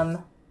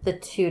from The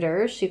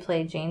Tudors. She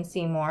played Jane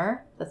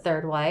Seymour, the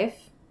third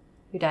wife,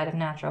 who died of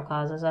natural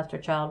causes after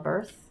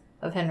childbirth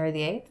of Henry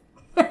VIII.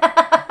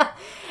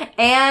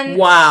 And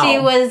Wow. she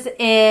was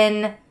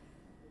in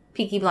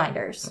Peaky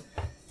Blinders.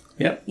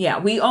 Yep. Yeah,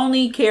 we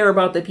only care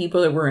about the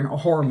people that were in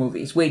horror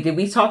movies. Wait, did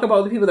we talk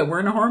about the people that were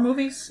in the horror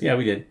movies? Yeah,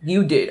 we did.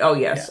 You did. Oh,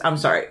 yes. I'm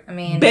sorry. I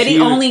mean, Betty She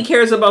was- only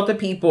cares about the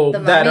people The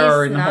that Mummy's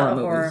are in the not horror a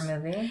movies. horror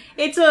movie.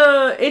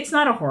 It's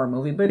not a horror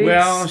movie, but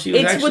Well, she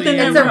was it's actually within in-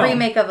 the It's a realm.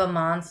 remake of a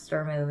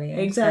monster movie.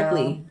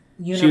 Exactly.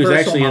 She was Universal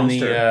actually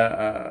Monster. in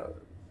the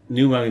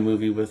new Mummy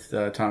movie with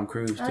Tom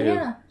Cruise, too. So. Oh,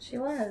 yeah, she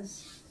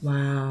was.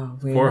 Wow.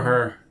 Really? For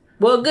her.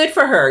 Well, good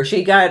for her.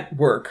 She got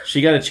work.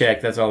 She got a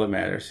check. That's all that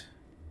matters.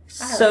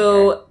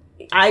 So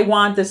I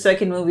want the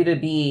second movie to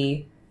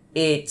be,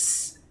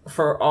 it's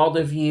for all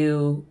of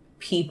you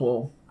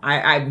people.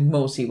 I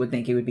mostly would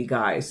think it would be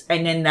guys.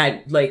 And then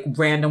that like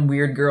random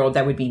weird girl,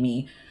 that would be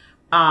me,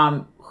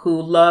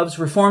 who loves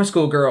reform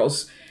school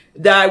girls.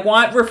 That I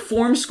want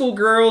reform school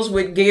girls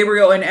with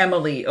Gabriel and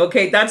Emily.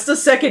 Okay, that's the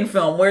second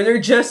film where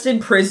they're just in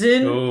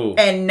prison. Ooh.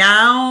 And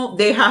now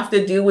they have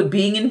to deal with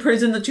being in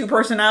prison, the two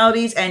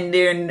personalities, and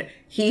then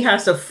he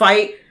has to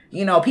fight.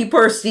 You know,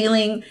 people are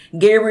stealing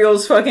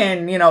Gabriel's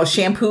fucking,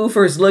 shampoo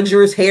for his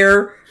luxurious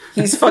hair.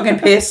 He's fucking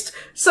pissed.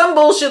 Some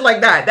bullshit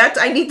like that.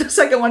 I need the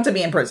second one to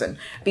be in prison.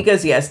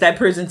 Because yes, that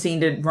prison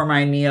scene did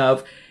remind me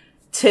of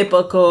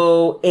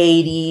typical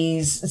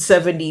 80s,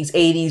 70s,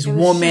 80s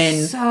woman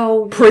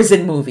So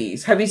prison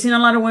movies. Have you seen a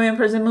lot of women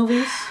prison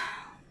movies?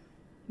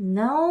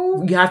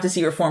 no. You have to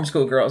see Reform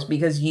School Girls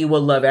because you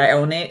will love it. I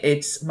own it.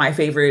 It's my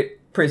favorite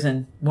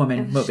prison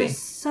woman movie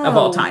Just so of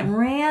all time.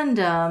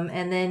 random,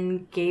 and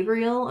then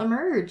Gabriel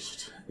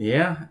emerged.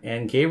 Yeah,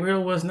 and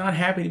Gabriel was not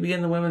happy to be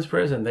in the women's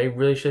prison. They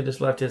really should have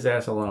just left his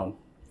ass alone.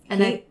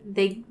 And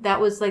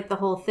that was like the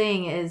whole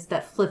thing is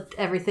that flipped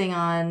everything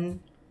on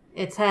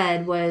its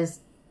head.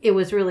 It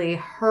was really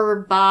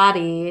her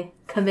body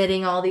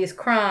committing all these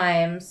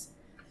crimes,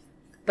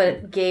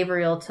 but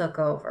Gabriel took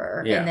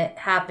over. Yeah. And it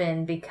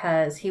happened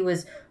because he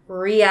was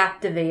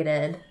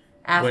reactivated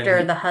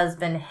after the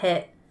husband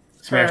hit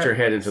Smashed her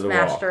head into the wall.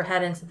 Smashed her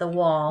head into the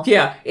wall.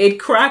 Yeah, it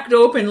cracked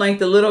open like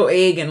the little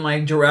egg in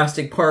like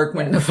Jurassic Park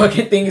when the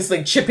fucking thing is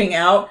like chipping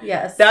out.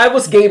 Yes. That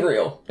was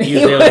Gabriel. He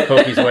was able to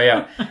poke his way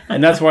out.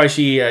 And that's why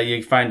she,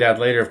 you find out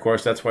later, of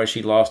course, that's why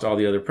she lost all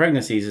the other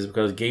pregnancies, is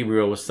because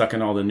Gabriel was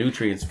sucking all the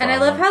nutrients from And I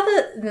love her.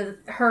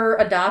 how her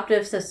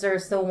adoptive sister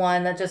is the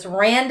one that just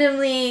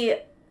randomly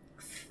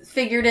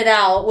figured it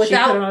out She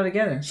without... put it all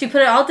together. She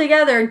put it all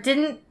together.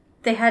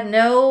 They had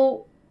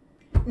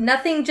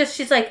nothing, just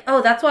she's like,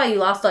 oh, that's why you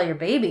lost all your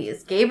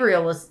babies.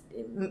 Gabriel was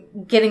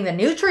getting the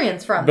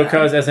nutrients from them.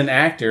 Because as an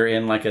actor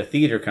in like a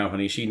theater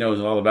company, she knows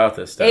all about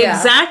this stuff. Yeah.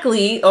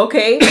 Exactly.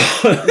 Okay.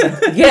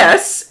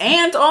 Yes.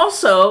 And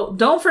also,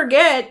 don't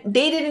forget,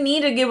 they didn't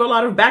need to give a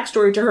lot of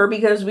backstory to her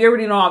because we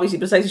already know, obviously,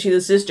 besides she's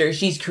a sister,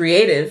 she's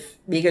creative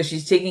because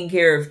she's taking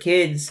care of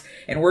kids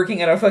and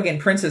working at a fucking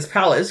princess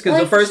palace. Because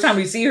the first time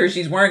we see her,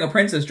 she's wearing a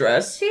princess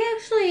dress. She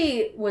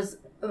actually was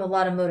a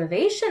lot of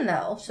motivation,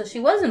 though. So she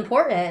was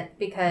important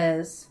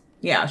because...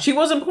 Yeah, she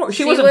was important.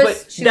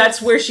 But she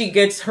that's was- where she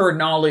gets her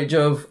knowledge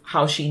of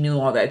how she knew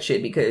all that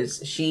shit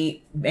because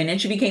and then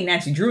she became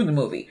Nancy Drew in the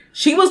movie.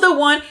 She was the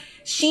one,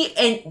 she's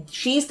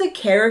the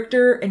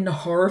character in the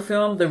horror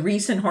film, the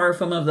recent horror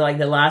film of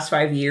the last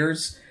 5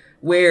 years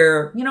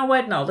where, you know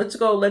what? No, let's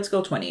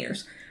go 20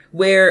 years.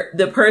 Where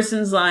the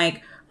person's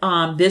like,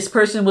 this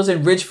person was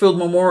in Richfield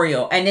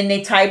Memorial, and then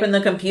they type in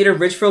the computer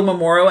Richfield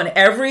Memorial, and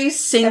every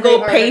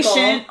single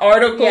patient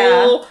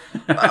article,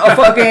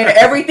 fucking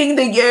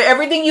everything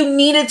you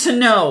needed to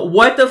know,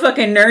 what the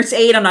fucking nurse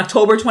ate on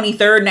October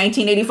 23rd,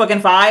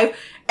 1985,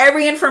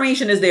 every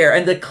information is there,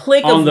 and the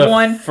click On of the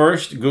one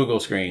first Google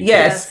screen.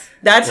 Yes,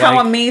 that's how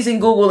Like- amazing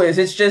Google is.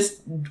 It's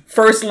just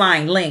first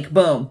line, link,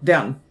 boom,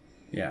 done.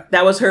 Yeah.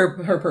 That was her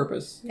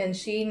purpose. And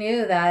she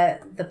knew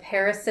that the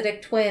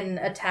parasitic twin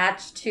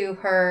attached to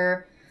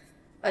her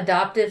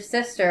adoptive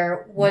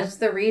sister was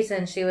the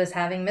reason she was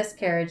having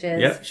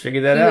miscarriages. Yep, she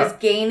figured that He out. was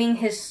gaining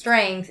his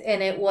strength,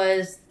 and it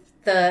was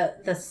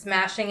the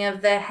smashing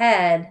of the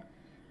head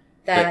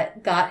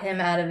that got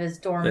him out of his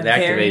dormant. That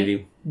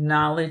activated him.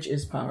 Knowledge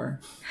is power.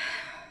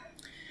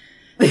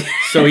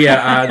 So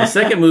yeah, the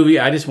second movie,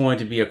 I just wanted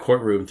to be a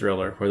courtroom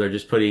thriller where they're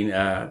just putting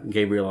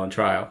Gabriel on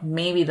trial.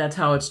 Maybe that's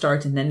how it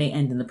starts, and then they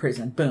end in the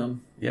prison.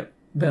 Boom. Yep.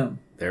 Boom.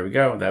 There we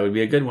go. That would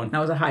be a good one. That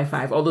was a high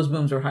five. All those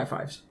booms were high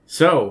fives.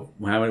 So,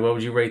 what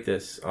would you rate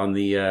this on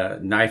the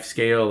knife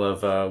scale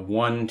of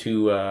 1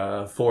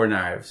 to 4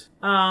 knives?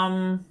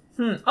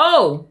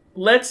 Oh,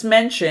 let's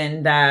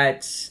mention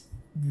that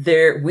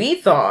we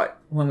thought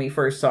when we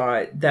first saw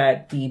it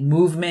that the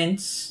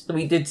movements,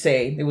 we did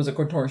say it was a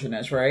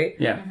contortionist, right?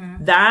 Yeah.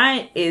 Mm-hmm.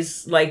 That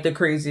is like the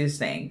craziest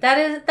thing.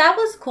 That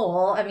was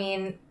cool. I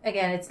mean,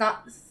 again, it's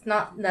not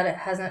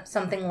that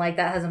something like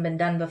that hasn't been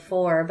done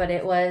before, but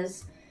it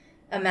was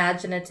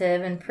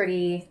imaginative and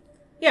pretty.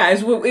 Yeah,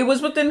 it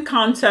was within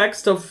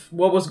context of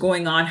what was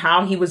going on,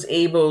 how he was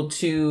able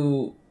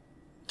to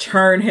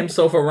turn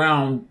himself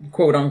around,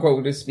 quote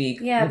unquote, to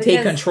speak, and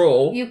take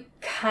control. You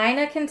kind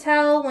of can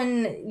tell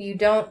when you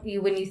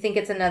think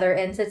it's another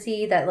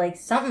entity that like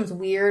something's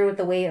weird with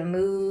the way it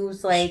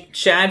moves. Like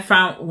Chad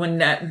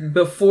found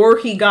before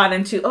he got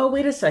into. Oh,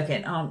 wait a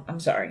second. I'm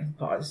sorry.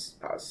 Pause.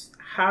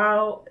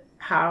 How?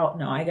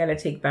 No, I gotta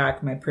take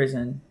back my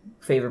prison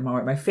favorite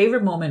moment. My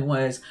favorite moment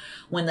was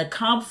when the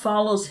cop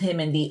follows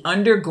him in the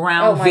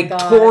underground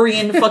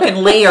Victorian fucking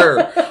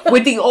lair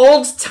with the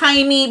old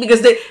timey,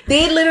 because they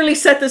literally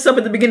set this up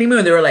at the beginning of the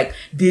movie. They were like,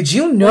 did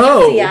you know?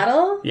 Was it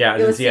Seattle? Yeah,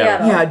 it was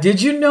Seattle. Yeah,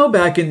 did you know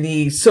back in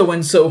the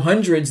so-and-so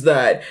hundreds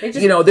that,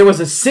 there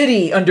was a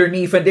city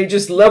underneath and they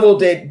just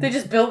leveled it. They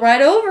just built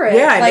right over it.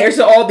 Yeah, and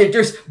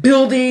there's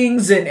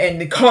buildings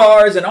and the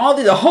cars and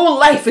the whole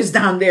life is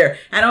down there.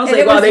 And I was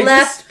like, wow, they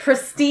left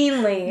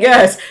pristinely.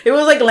 Yes, it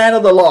was like Land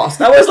of the Lost.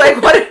 I was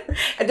like, what?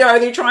 Are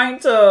they trying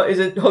to, is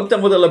it hooked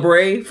them with a La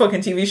Brea fucking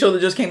TV show that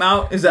just came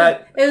out? Is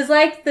that? It was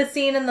like the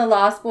scene in The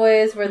Lost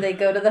Boys where they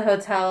go to the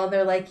hotel and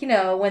they're like,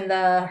 when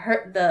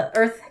the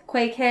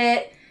earthquake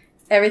hit,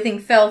 everything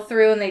fell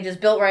through and they just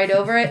built right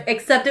over it,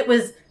 except it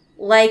was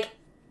like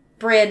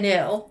brand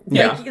new.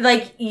 Yeah.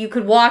 Like you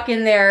could walk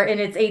in there and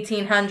it's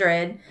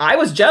 1800. I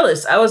was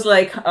jealous. I was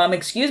like,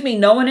 excuse me,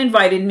 no one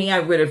invited me. I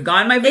would have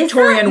gone my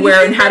Victorian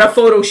wear and had a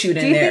photo shoot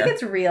in there. Do you think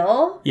it's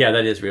real? Yeah,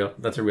 that is real.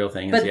 That's a real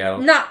thing in Seattle.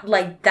 But not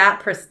like that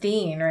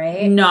pristine,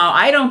 right? No,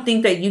 I don't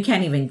think that you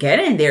can't even get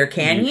in there,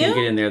 can you? You can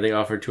get in there. They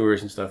offer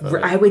tours and stuff.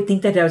 I would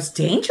think that was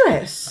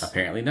dangerous.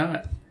 Apparently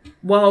not.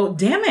 Well,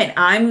 damn it.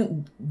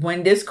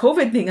 When this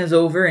COVID thing is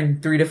over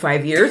in 3 to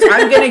 5 years,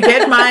 I'm going to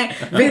get my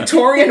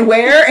Victorian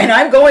wear and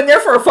I'm going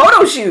there for a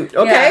photo shoot.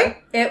 Okay?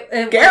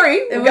 Yeah. Gary,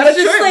 it we was got a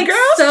just trip. like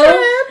Girls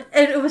trip.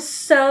 and it was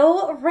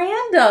so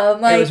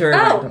random. Like, It was very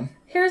random.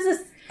 Here's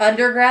this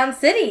underground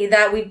city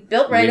that we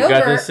built right We've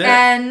got over, this set.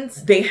 and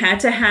They had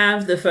to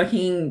have the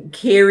fucking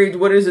carriage.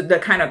 What is it? The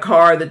kind of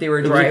car that they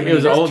were driving. It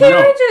was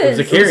carriages. It was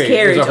a carriage.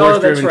 It was a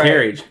horse-driven right.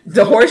 carriage.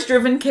 The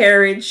horse-driven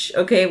carriage.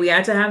 Okay, we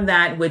had to have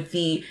that with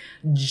the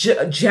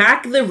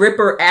Jack the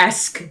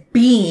Ripper-esque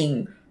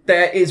being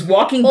that is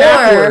walking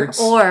backwards.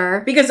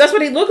 Or because that's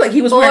what he looked like.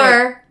 He was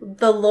wearing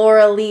the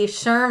Laura Lee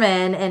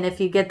Sherman, and if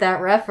you get that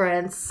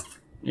reference,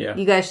 Yeah.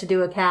 you guys should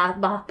do a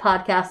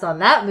podcast on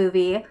that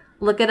movie.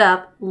 Look it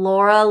up.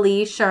 Laura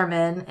Lee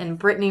Sherman, and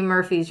Brittany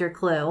Murphy's your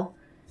clue.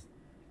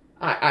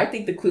 I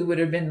think the clue would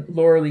have been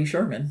Laura Lee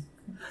Sherman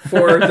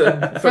for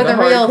the For the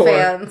real hardcore,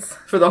 fans.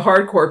 for the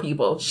hardcore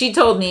people. She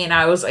told me, and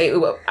I was it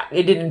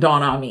didn't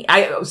dawn on me.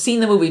 I've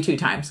seen the movie 2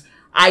 times.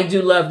 I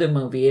do love the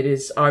movie. It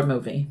is our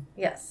movie.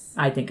 Yes.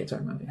 I think it's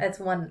our movie. It's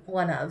one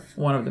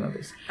of the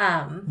movies.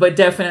 But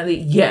definitely,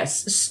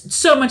 yes.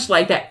 So much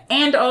like that.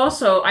 And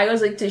also, I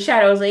was like, to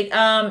Shad, I was like,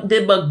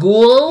 did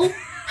Bagul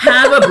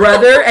have a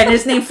brother and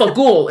his name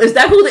Fagul? Is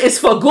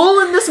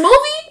Fagul in this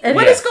movie?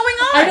 What is going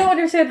on? I don't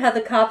understand how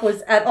the cop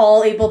was at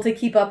all able to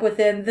keep up with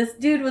him. This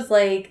dude was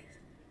like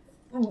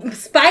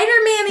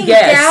Spider-Maning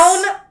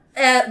down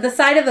at the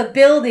side of a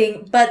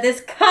building, but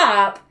this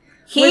cop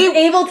was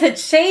able to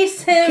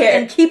chase him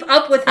and keep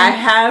up with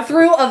him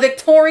through a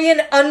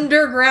Victorian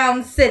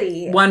underground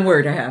city. One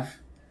word I have.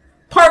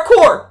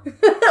 Parkour.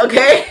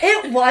 Okay?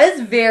 It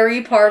was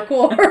very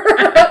parkour.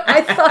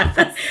 I thought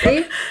the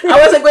same thing.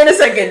 I was like, wait a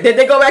second. Did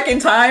they go back in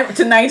time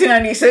to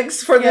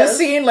 1996 for this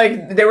scene?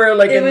 Like, they were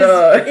like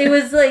It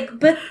was like,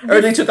 but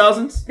early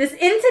 2000s? This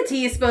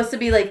entity is supposed to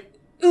be like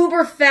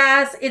uber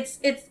fast.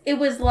 It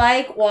was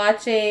like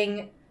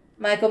watching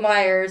Michael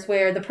Myers,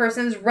 where the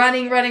person's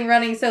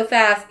running so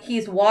fast,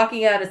 he's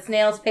walking at a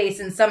snail's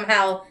pace and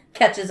somehow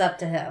catches up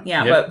to him.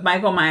 Yeah, but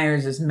Michael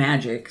Myers is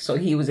magic, so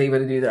he was able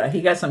to do that.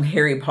 He got some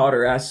Harry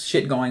Potter-ass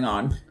shit going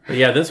on. But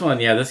yeah, this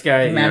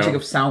guy... Magic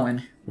of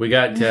Samhain. We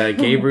got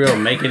Gabriel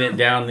making it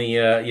down the,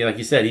 like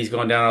you said, he's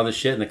going down all this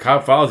shit, and the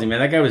cop follows him, man.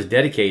 That guy was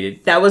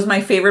dedicated. That was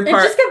my favorite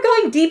part. It just kept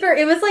going deeper.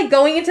 It was like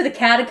going into the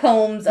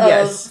catacombs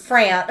of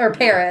France or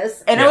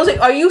Paris. And I was like,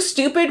 are you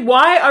stupid?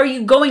 Why are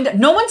you going down?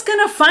 No one's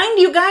going to find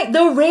you guys.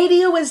 The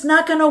radio is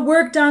not going to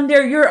work down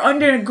there. You're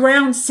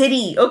underground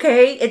city,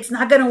 okay? It's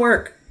not going to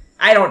work.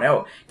 I don't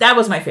know. That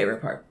was my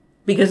favorite part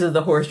because of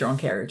the horse-drawn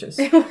carriages.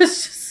 It was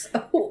just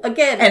so,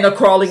 again. And the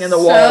crawling in the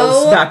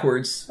walls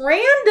backwards.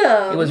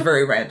 Random. It was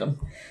very random.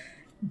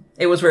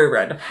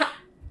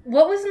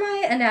 What was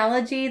my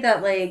analogy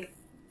that, like,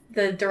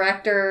 the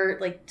director,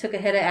 like, took a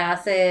hit of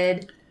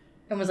acid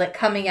and was, like,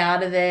 coming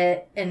out of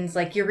it and was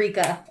like,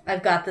 Eureka,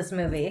 I've got this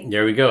movie.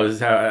 There we go. This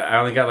is how I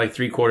only got like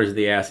 3/4 of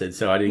the acid,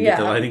 so I didn't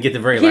get the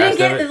very last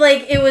of it.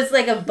 Like, it was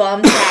like a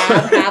bum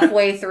tab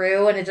halfway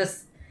through and it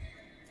just...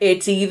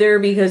 It's either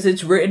because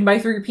it's written by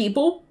 3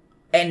 people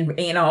and,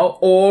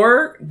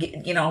 or,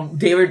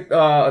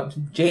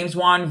 James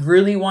Wan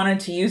really wanted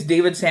to use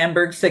David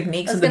Sandberg's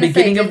techniques in the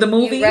beginning of the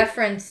movie. You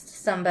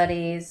referenced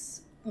somebody's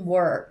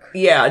work.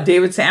 Yeah,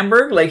 David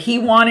Sandberg. Like, he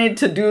wanted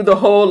to do the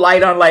whole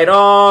light on, light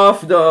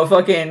off, the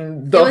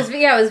fucking... It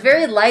was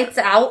very lights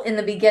out in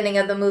the beginning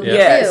of the movie,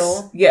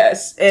 too.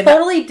 Yes. And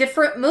totally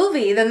different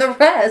movie than the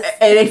rest.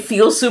 And it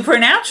feels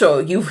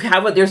supernatural.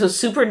 There's a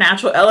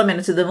supernatural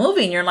element to the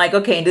movie, and you're like,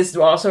 okay, this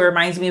also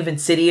reminds me of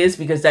Insidious,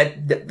 because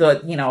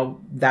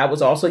that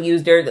was also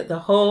used there. The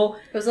whole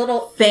it was a little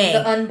thing.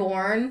 The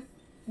Unborn.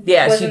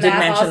 Yes, you did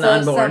mention the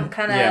Unborn. Some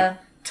kind of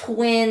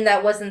twin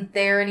that wasn't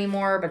there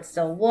anymore, but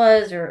still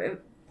was.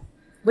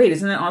 Wait,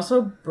 isn't it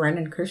also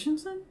Brendan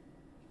Christensen?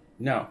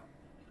 No.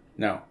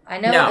 I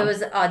know it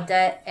was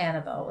Odette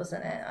Annabelle,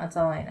 wasn't it? That's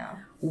all I know.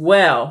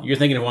 Well, you're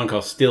thinking of one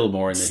called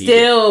Stillborn.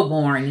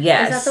 Stillborn,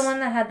 yes. Is that the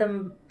one that had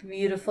the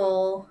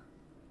beautiful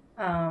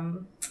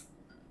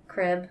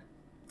crib?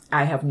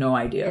 I have no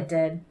idea. It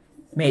did.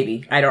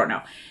 Maybe. I don't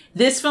know.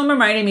 This film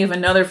reminded me of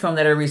another film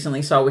that I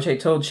recently saw, which I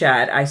told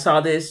Chad. I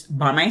saw this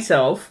by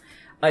myself.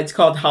 It's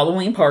called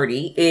Halloween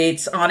Party.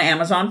 It's on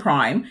Amazon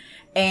Prime.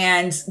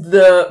 And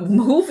the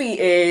movie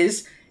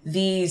is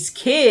these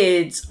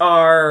kids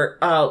are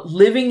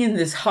living in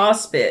this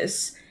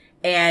hospice,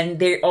 and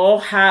they all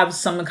have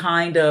some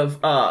kind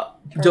of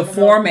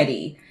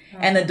deformity.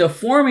 And the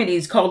deformity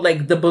is called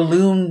like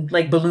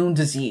balloon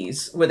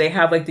disease, where they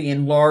have like the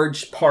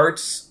enlarged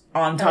parts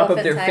on top of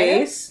their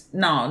face.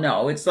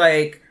 No, it's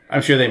like...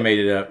 I'm sure they made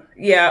it up.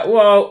 Yeah,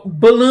 well,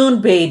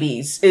 balloon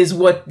babies is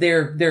what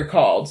they're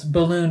called.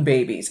 Balloon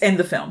babies in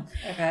the film.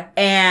 Okay.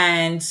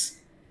 And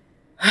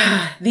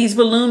these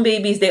balloon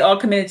babies, they all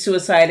committed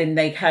suicide and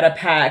they had a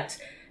pact.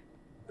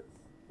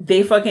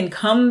 They fucking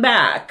come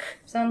back.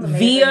 Sounds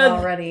amazing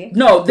already.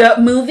 No, the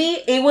movie,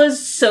 it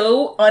was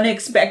so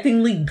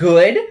unexpectedly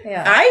good.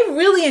 Yeah. I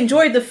really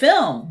enjoyed the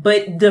film,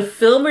 but the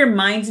film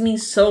reminds me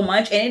so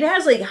much, and it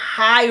has like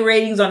high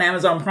ratings on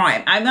Amazon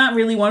Prime. I'm not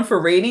really one for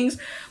ratings,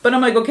 but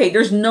I'm like, okay,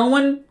 there's no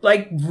one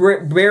like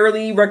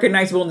barely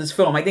recognizable in this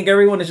film. I think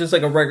everyone is just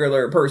like a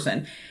regular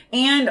person,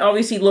 and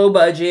obviously low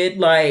budget,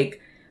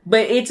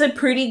 but it's a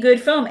pretty good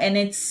film, and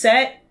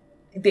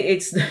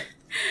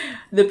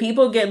the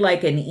people get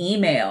like an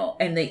email,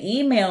 and the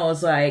email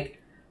is like,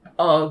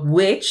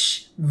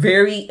 witch,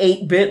 very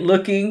 8-bit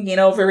looking,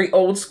 very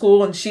old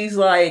school. And she's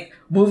like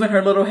moving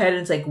her little head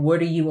and it's like, what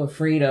are you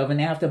afraid of? And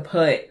they have to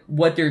put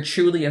what they're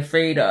truly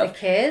afraid of. The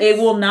kids? It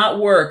will not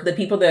work. The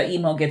people that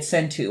email gets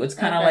sent to. It's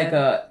kind of Okay.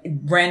 like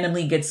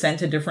randomly gets sent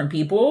to different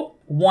people,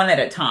 one at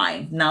a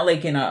time. Not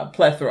like in a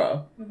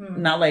plethora.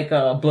 Mm-hmm. Not like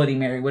a Bloody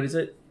Mary. What is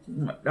it?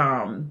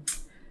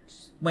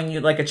 When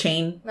you like a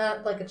chain.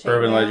 Not like a chain.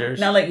 Urban yeah. Ledgers.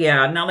 Not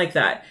like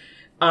that.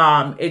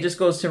 It just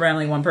goes to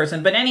randomly one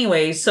person. But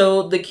anyway,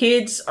 so the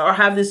kids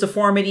have this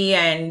deformity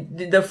and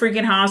the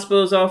freaking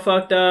hospital's all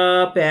fucked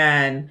up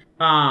and,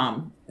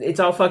 it's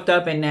all fucked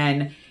up. And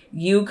then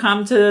you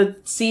come to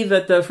see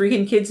that the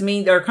freaking kids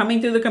they're coming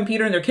through the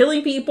computer and they're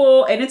killing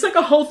people. And it's like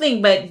a whole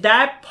thing. But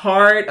that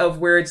part of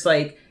where it's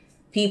like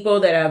people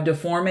that have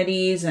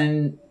deformities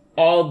and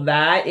all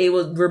that,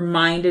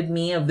 reminded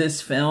me of this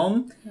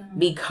film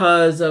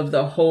because of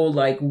the whole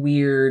like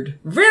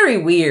very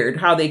weird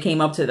how they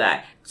came up to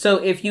that. So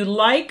if you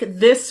like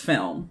this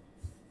film,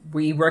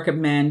 we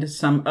recommend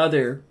some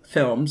other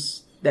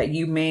films that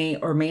you may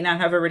or may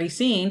not have already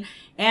seen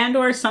and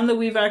or some that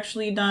we've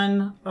actually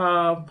done,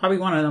 probably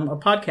one of them, a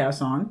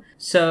podcast on.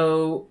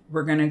 So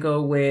we're going to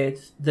go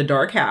with The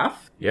Dark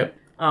Half. Yep.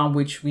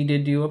 Which we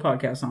did do a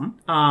podcast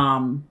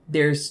on.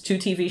 There's 2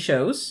 TV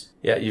shows.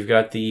 Yeah, you've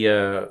got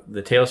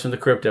the Tales from the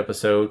Crypt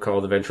episode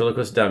called The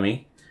Ventriloquist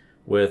Dummy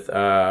with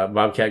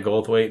Bobcat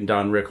Goldthwait and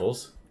Don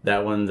Rickles.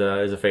 That one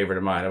is a favorite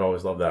of mine. I've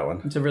always loved that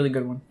one. It's a really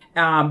good one.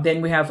 Then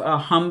we have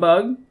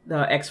Humbug,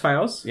 the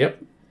X-Files.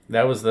 Yep.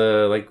 That was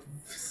the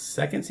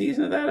second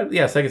season of that?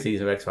 Yeah, second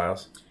season of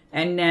X-Files.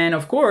 And then,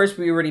 of course,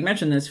 we already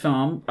mentioned this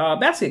film,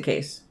 Basket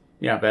Case.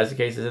 Yeah, Basket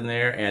Case is in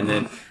there. And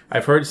then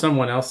I've heard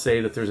someone else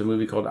say that there's a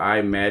movie called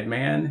I,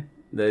 Madman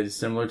that is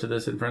similar to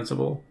this in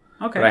principle.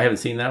 Okay. But I haven't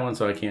seen that one,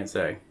 so I can't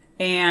say.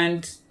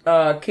 And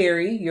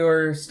Carrie,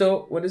 you're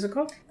still, what is it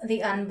called?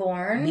 The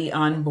Unborn. The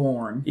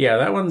Unborn. Yeah,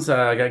 that one's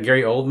got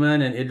Gary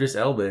Oldman and Idris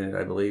Elba in it,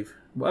 I believe.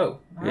 Whoa.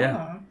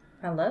 Yeah. Oh,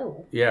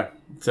 hello. Yeah.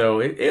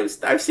 So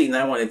I've seen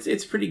that one.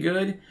 It's pretty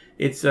good.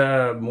 It's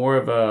more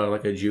of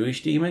a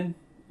Jewish demon.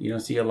 You don't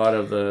see a lot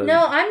of the...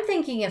 No, I'm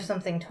thinking of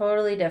something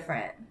totally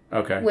different.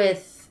 Okay.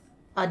 With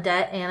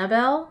Odette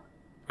Annabelle.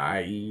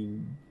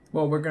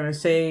 Well, we're going to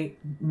say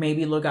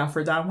maybe look out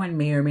for that one.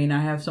 May or may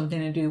not have something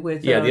to do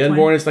with... Yeah, The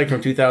Unborn is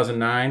from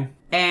 2009.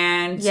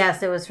 And...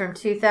 Yes, it was from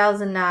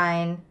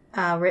 2009,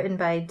 written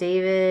by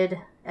David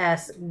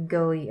S.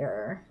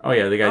 Goyer. Oh,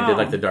 yeah, the guy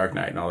did The Dark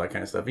Knight and all that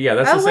kind of stuff. Yeah,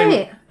 that's the same.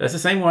 Wait. That's the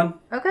same one.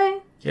 Okay.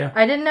 Yeah.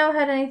 I didn't know it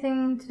had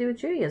anything to do with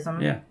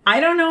Judaism. Yeah. I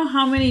don't know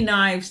how many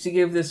knives to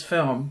give this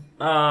film.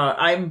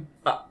 I'm...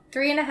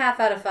 3.5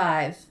 out of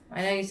 5.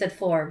 I know you said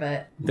 4,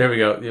 but... There we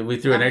go. We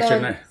threw an I'm extra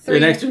going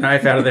an extra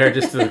knife out of there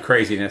just to the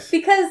craziness.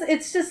 Because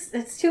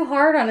it's too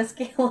hard on a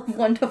scale of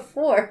 1 to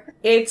 4.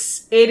 It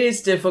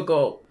is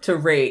difficult to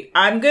rate.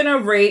 I'm going to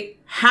rate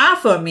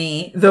half of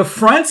me. The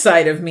front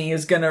side of me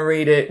is going to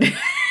rate it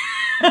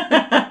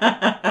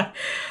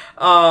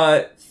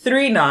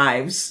 3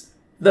 knives.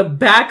 The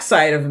back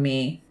side of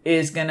me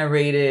is going to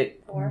rate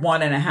it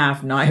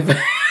 1.5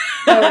 knife.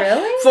 Oh,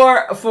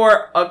 really?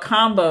 For a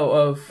combo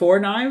of 4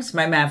 knives,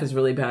 my math is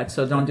really bad,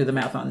 so don't do the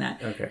math on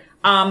that. Okay.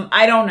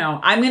 I don't know.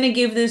 I'm going to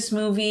give this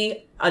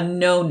movie a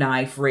no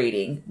knife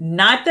rating.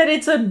 Not that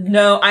it's a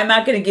no. I'm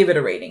not going to give it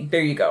a rating.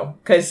 There you go.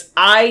 Because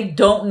I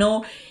don't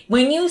know.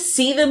 When you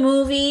see the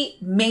movie,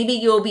 maybe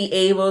you'll be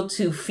able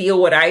to feel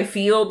what I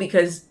feel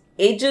because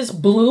it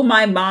just blew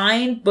my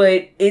mind.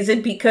 But is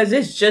it because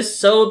it's just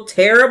so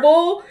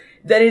terrible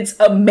that it's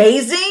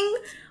amazing?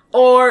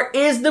 Or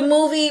is the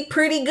movie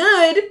pretty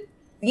good?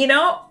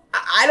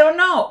 I don't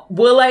know.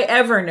 Will I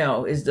ever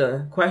know is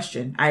the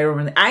question.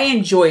 I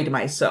enjoyed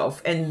myself.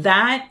 And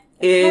that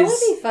is... It would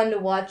be fun to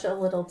watch a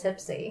little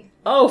tipsy.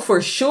 Oh, for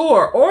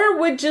sure. Or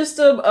with just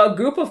a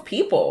group of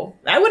people.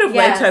 I would have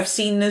liked to have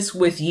seen this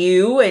with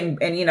you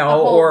and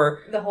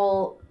or... The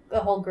whole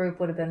group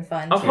would have been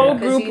fun. A whole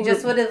group. Because you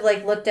just would have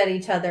looked at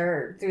each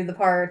other through the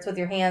parts with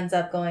your hands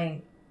up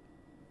going...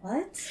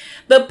 What?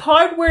 The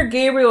part where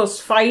Gabriel's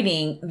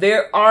fighting,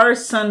 there are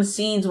some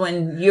scenes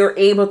when you're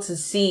able to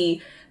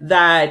see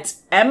that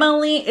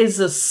Emily is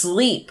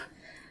asleep.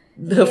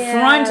 The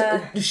front,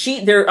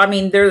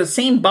 they're the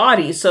same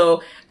body.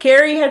 So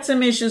Carrie had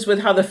some issues with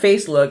how the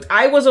face looked.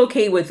 I was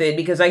okay with it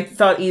because I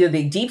thought either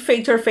they deep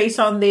faked her face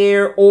on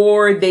there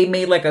or they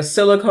made a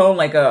silicone,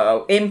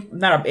 not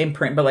an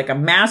imprint, but a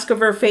mask of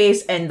her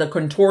face, and the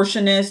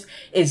contortionist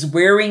is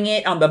wearing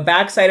it on the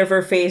backside of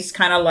her face,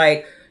 kind of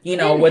like,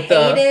 with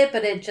the... it,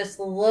 but it just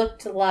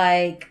looked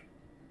like...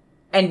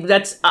 And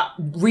that's a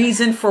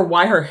reason for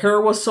why her hair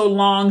was so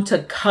long, to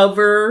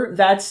cover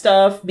that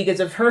stuff. Because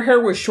if her hair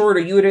was shorter,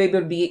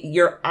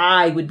 your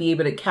eye would be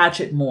able to catch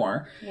it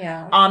more.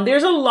 Yeah.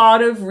 There's a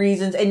lot of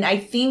reasons. And I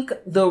think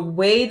the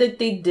way that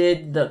they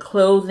did the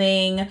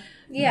clothing,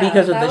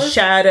 because of the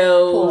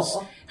shadows,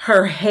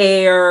 her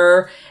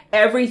hair,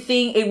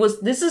 everything,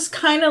 this is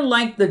kind of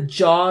like the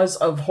Jaws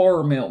of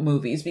horror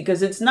movies,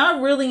 because it's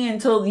not really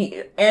until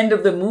the end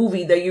of the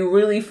movie that you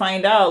really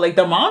find out,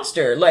 the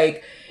monster,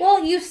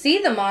 Well, you see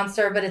the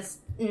monster, but it's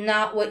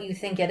not what you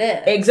think it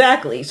is.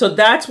 Exactly. So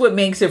that's what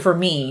makes it for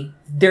me.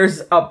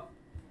 There's a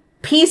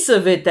piece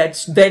of it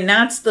that's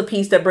the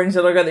piece that brings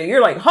it together.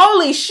 You're like,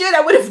 holy shit,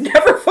 I would have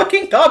never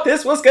fucking thought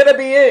this was gonna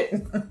be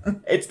it.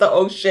 It's the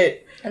oh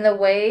shit. And the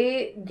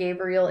way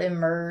Gabriel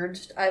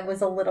emerged, I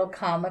was a little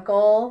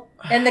comical.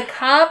 And the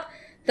cop,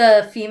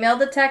 the female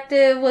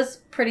detective, was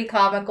pretty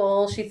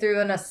comical. She threw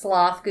in a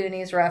Sloth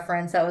Goonies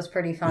reference that was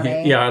pretty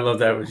funny. Yeah, I love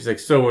that. She's like,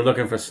 so we're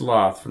looking for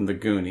Sloth from the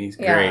Goonies.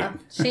 Great. Yeah,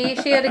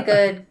 she had a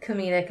good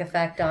comedic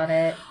effect on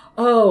it.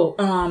 Oh,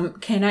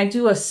 can I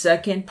do a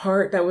second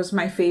part that was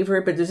my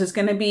favorite? But this is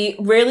gonna be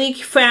really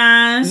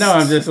fast. No,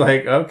 I'm just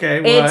like,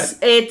 okay, what?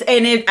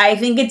 I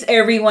think it's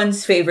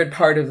everyone's favorite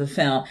part of the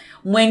film.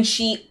 When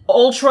she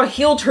ultra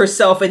healed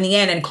herself in the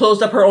end and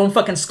closed up her own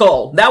fucking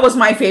skull. That was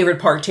my favorite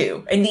part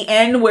too. In the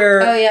end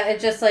where... Oh yeah, it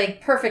just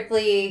like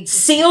perfectly...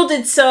 sealed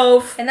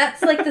itself. And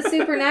that's like the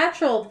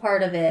supernatural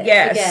part of it.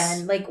 Yes.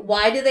 Again, like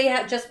why do they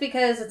have... Just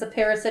because it's a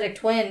parasitic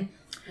twin...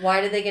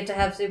 Why do they get to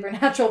have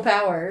supernatural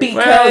powers?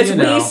 Because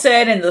we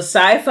said in the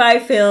sci-fi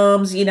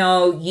films,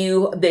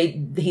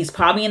 he's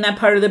probably in that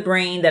part of the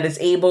brain that is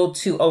able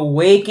to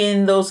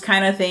awaken those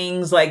kind of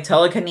things like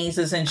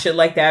telekinesis and shit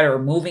like that, or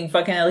moving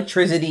fucking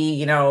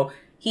electricity.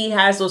 He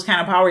has those kind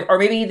of powers, or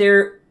maybe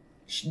they're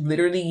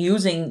literally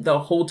using the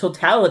whole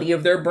totality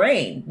of their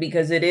brain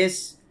because it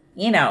is,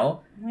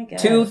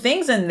 two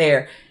things in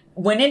there.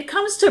 When it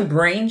comes to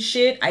brain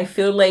shit, I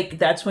feel like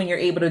that's when you're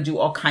able to do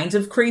all kinds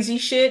of crazy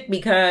shit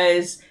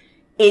because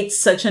it's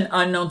such an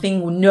unknown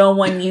thing. No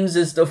one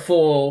uses the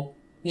full,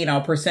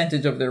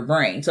 percentage of their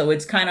brain. So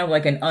it's kind of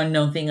like an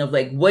unknown thing of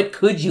like, what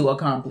could you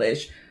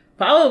accomplish?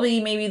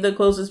 Probably maybe the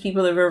closest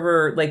people have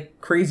ever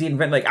like crazy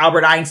invent, like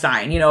Albert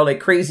Einstein, like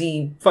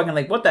crazy fucking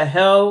like, what the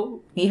hell?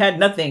 He had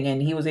nothing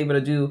and he was able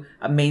to do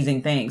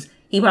amazing things.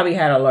 He probably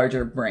had a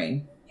larger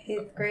brain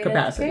great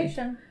capacity,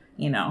 education.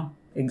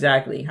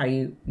 Exactly how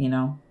you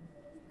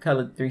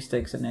cut 3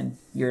 sticks and then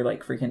you're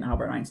like freaking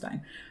Albert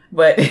Einstein.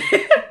 But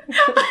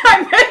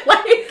I meant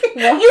like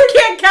you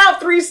can't count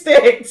 3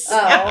 sticks. Oh,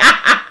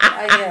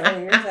 I get what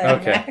you're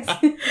saying.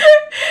 Okay.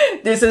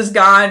 This has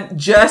gone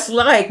just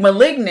like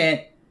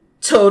Malignant,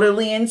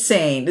 totally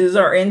insane. This is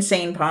our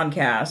insane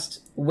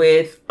podcast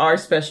with our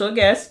special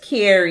guest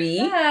Carrie.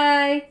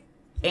 Hi.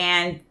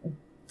 And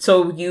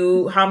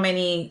so how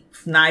many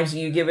knives do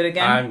you give it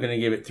again? I'm going to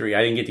give it 3.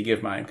 I didn't get to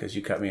give mine because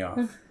you cut me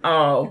off.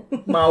 Oh,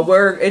 well,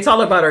 it's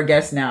all about our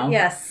guests now.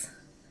 Yes.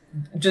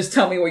 Just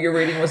tell me what your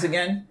rating was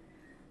again.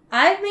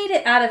 I made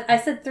it I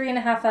said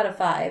 3.5 out of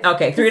 5.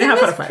 Okay, 3.5 out of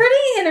 5. It was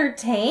pretty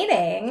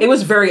entertaining. It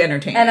was very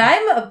entertaining. And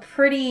I'm a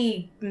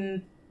pretty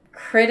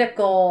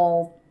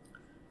critical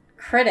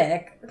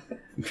critic.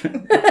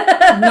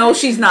 No,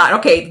 she's not.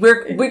 Okay,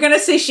 we're gonna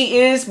say she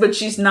is, but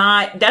she's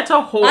not. That's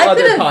a whole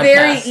other podcast. I could have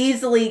very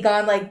easily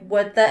gone like,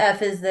 what the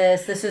F is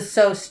this? This is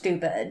so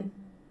stupid.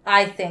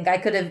 I think I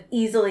could have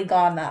easily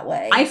gone that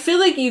way. I feel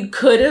like you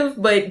could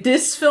have, but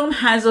this film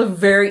has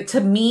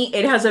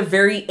it has a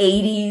very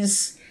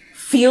 80s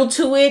feel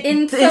to it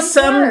in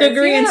some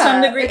degree. And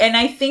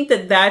I think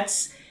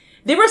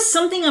there was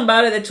something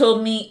about it that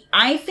told me,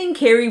 I think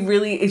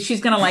Carrie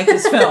she's gonna like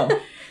this film.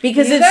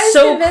 Because it's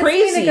so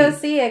crazy. Me to go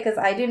see it because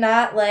I do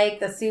not like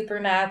the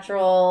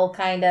supernatural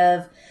kind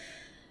of,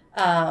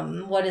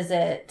 what is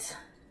it?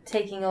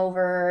 Taking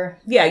over.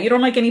 Yeah, you don't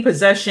like any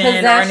possession or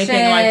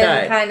anything like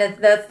that. Kind of.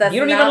 That's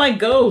you don't even like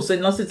ghosts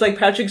unless it's like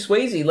Patrick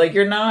Swayze. Like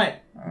you're not.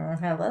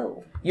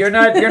 Hello. You're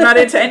not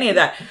into any of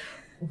that.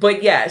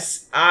 But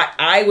yes,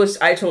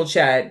 I told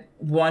Chad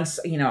once.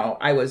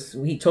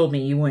 He told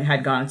me you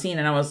had gone and seen,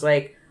 and I was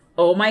like,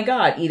 oh my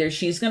God, either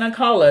she's going to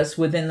call us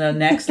within the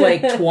next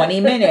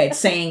 20 minutes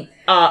saying,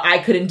 I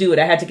couldn't do it.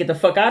 I had to get the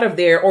fuck out of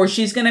there. Or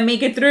she's going to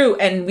make it through.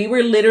 And we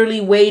were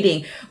literally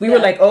waiting. We were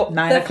like, 9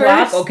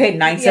 o'clock. Okay,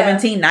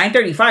 9:17,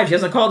 9:35. She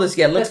hasn't called us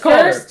yet. Let's call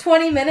her. The first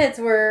 20 minutes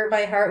where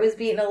my heart was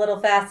beating a little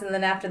fast. And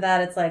then after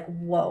that, it's like,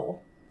 whoa.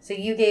 So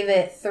you gave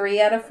it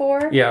 3 out of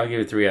 4? Yeah, I'll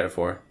give it 3 out of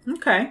 4.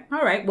 Okay. All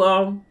right.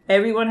 Well,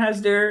 everyone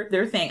has their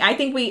thing. I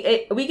think we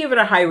give it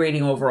a high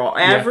rating overall.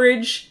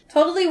 Average. Yeah.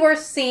 Totally worth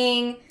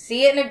seeing.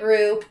 See it in a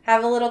group.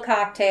 Have a little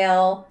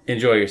cocktail.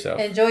 Enjoy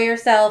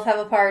yourself. Have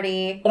a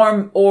party.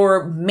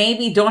 Or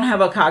maybe don't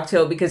have a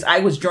cocktail because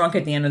I was drunk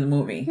at the end of the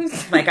movie.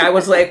 Like I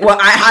was like, well,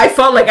 I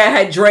felt like I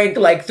had drank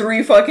like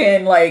 3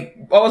 fucking I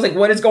was like,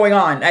 what is going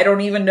on? I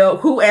don't even know.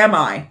 Who am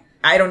I?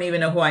 I don't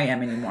even know who I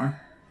am anymore.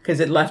 Because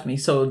it left me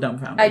so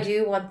dumbfounded. I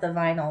do want the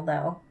vinyl,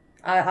 though.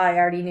 I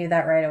already knew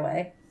that right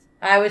away.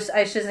 I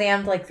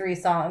Shazammed like 3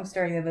 songs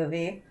during the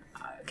movie.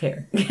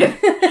 Care.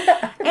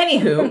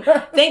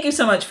 Anywho, thank you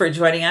so much for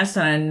joining us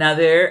on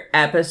another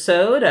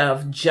episode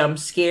of Jump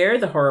Scare,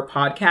 the horror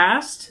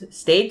podcast.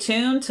 Stay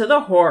tuned to the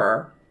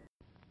horror.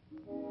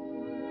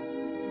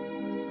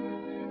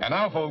 And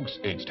now, folks,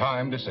 it's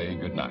time to say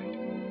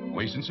goodnight.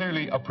 We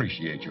sincerely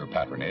appreciate your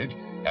patronage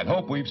and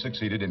hope we've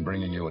succeeded in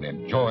bringing you an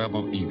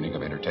enjoyable evening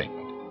of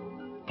entertainment.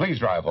 Please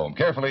drive home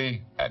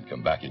carefully and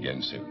come back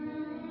again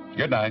soon.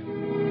 Good night.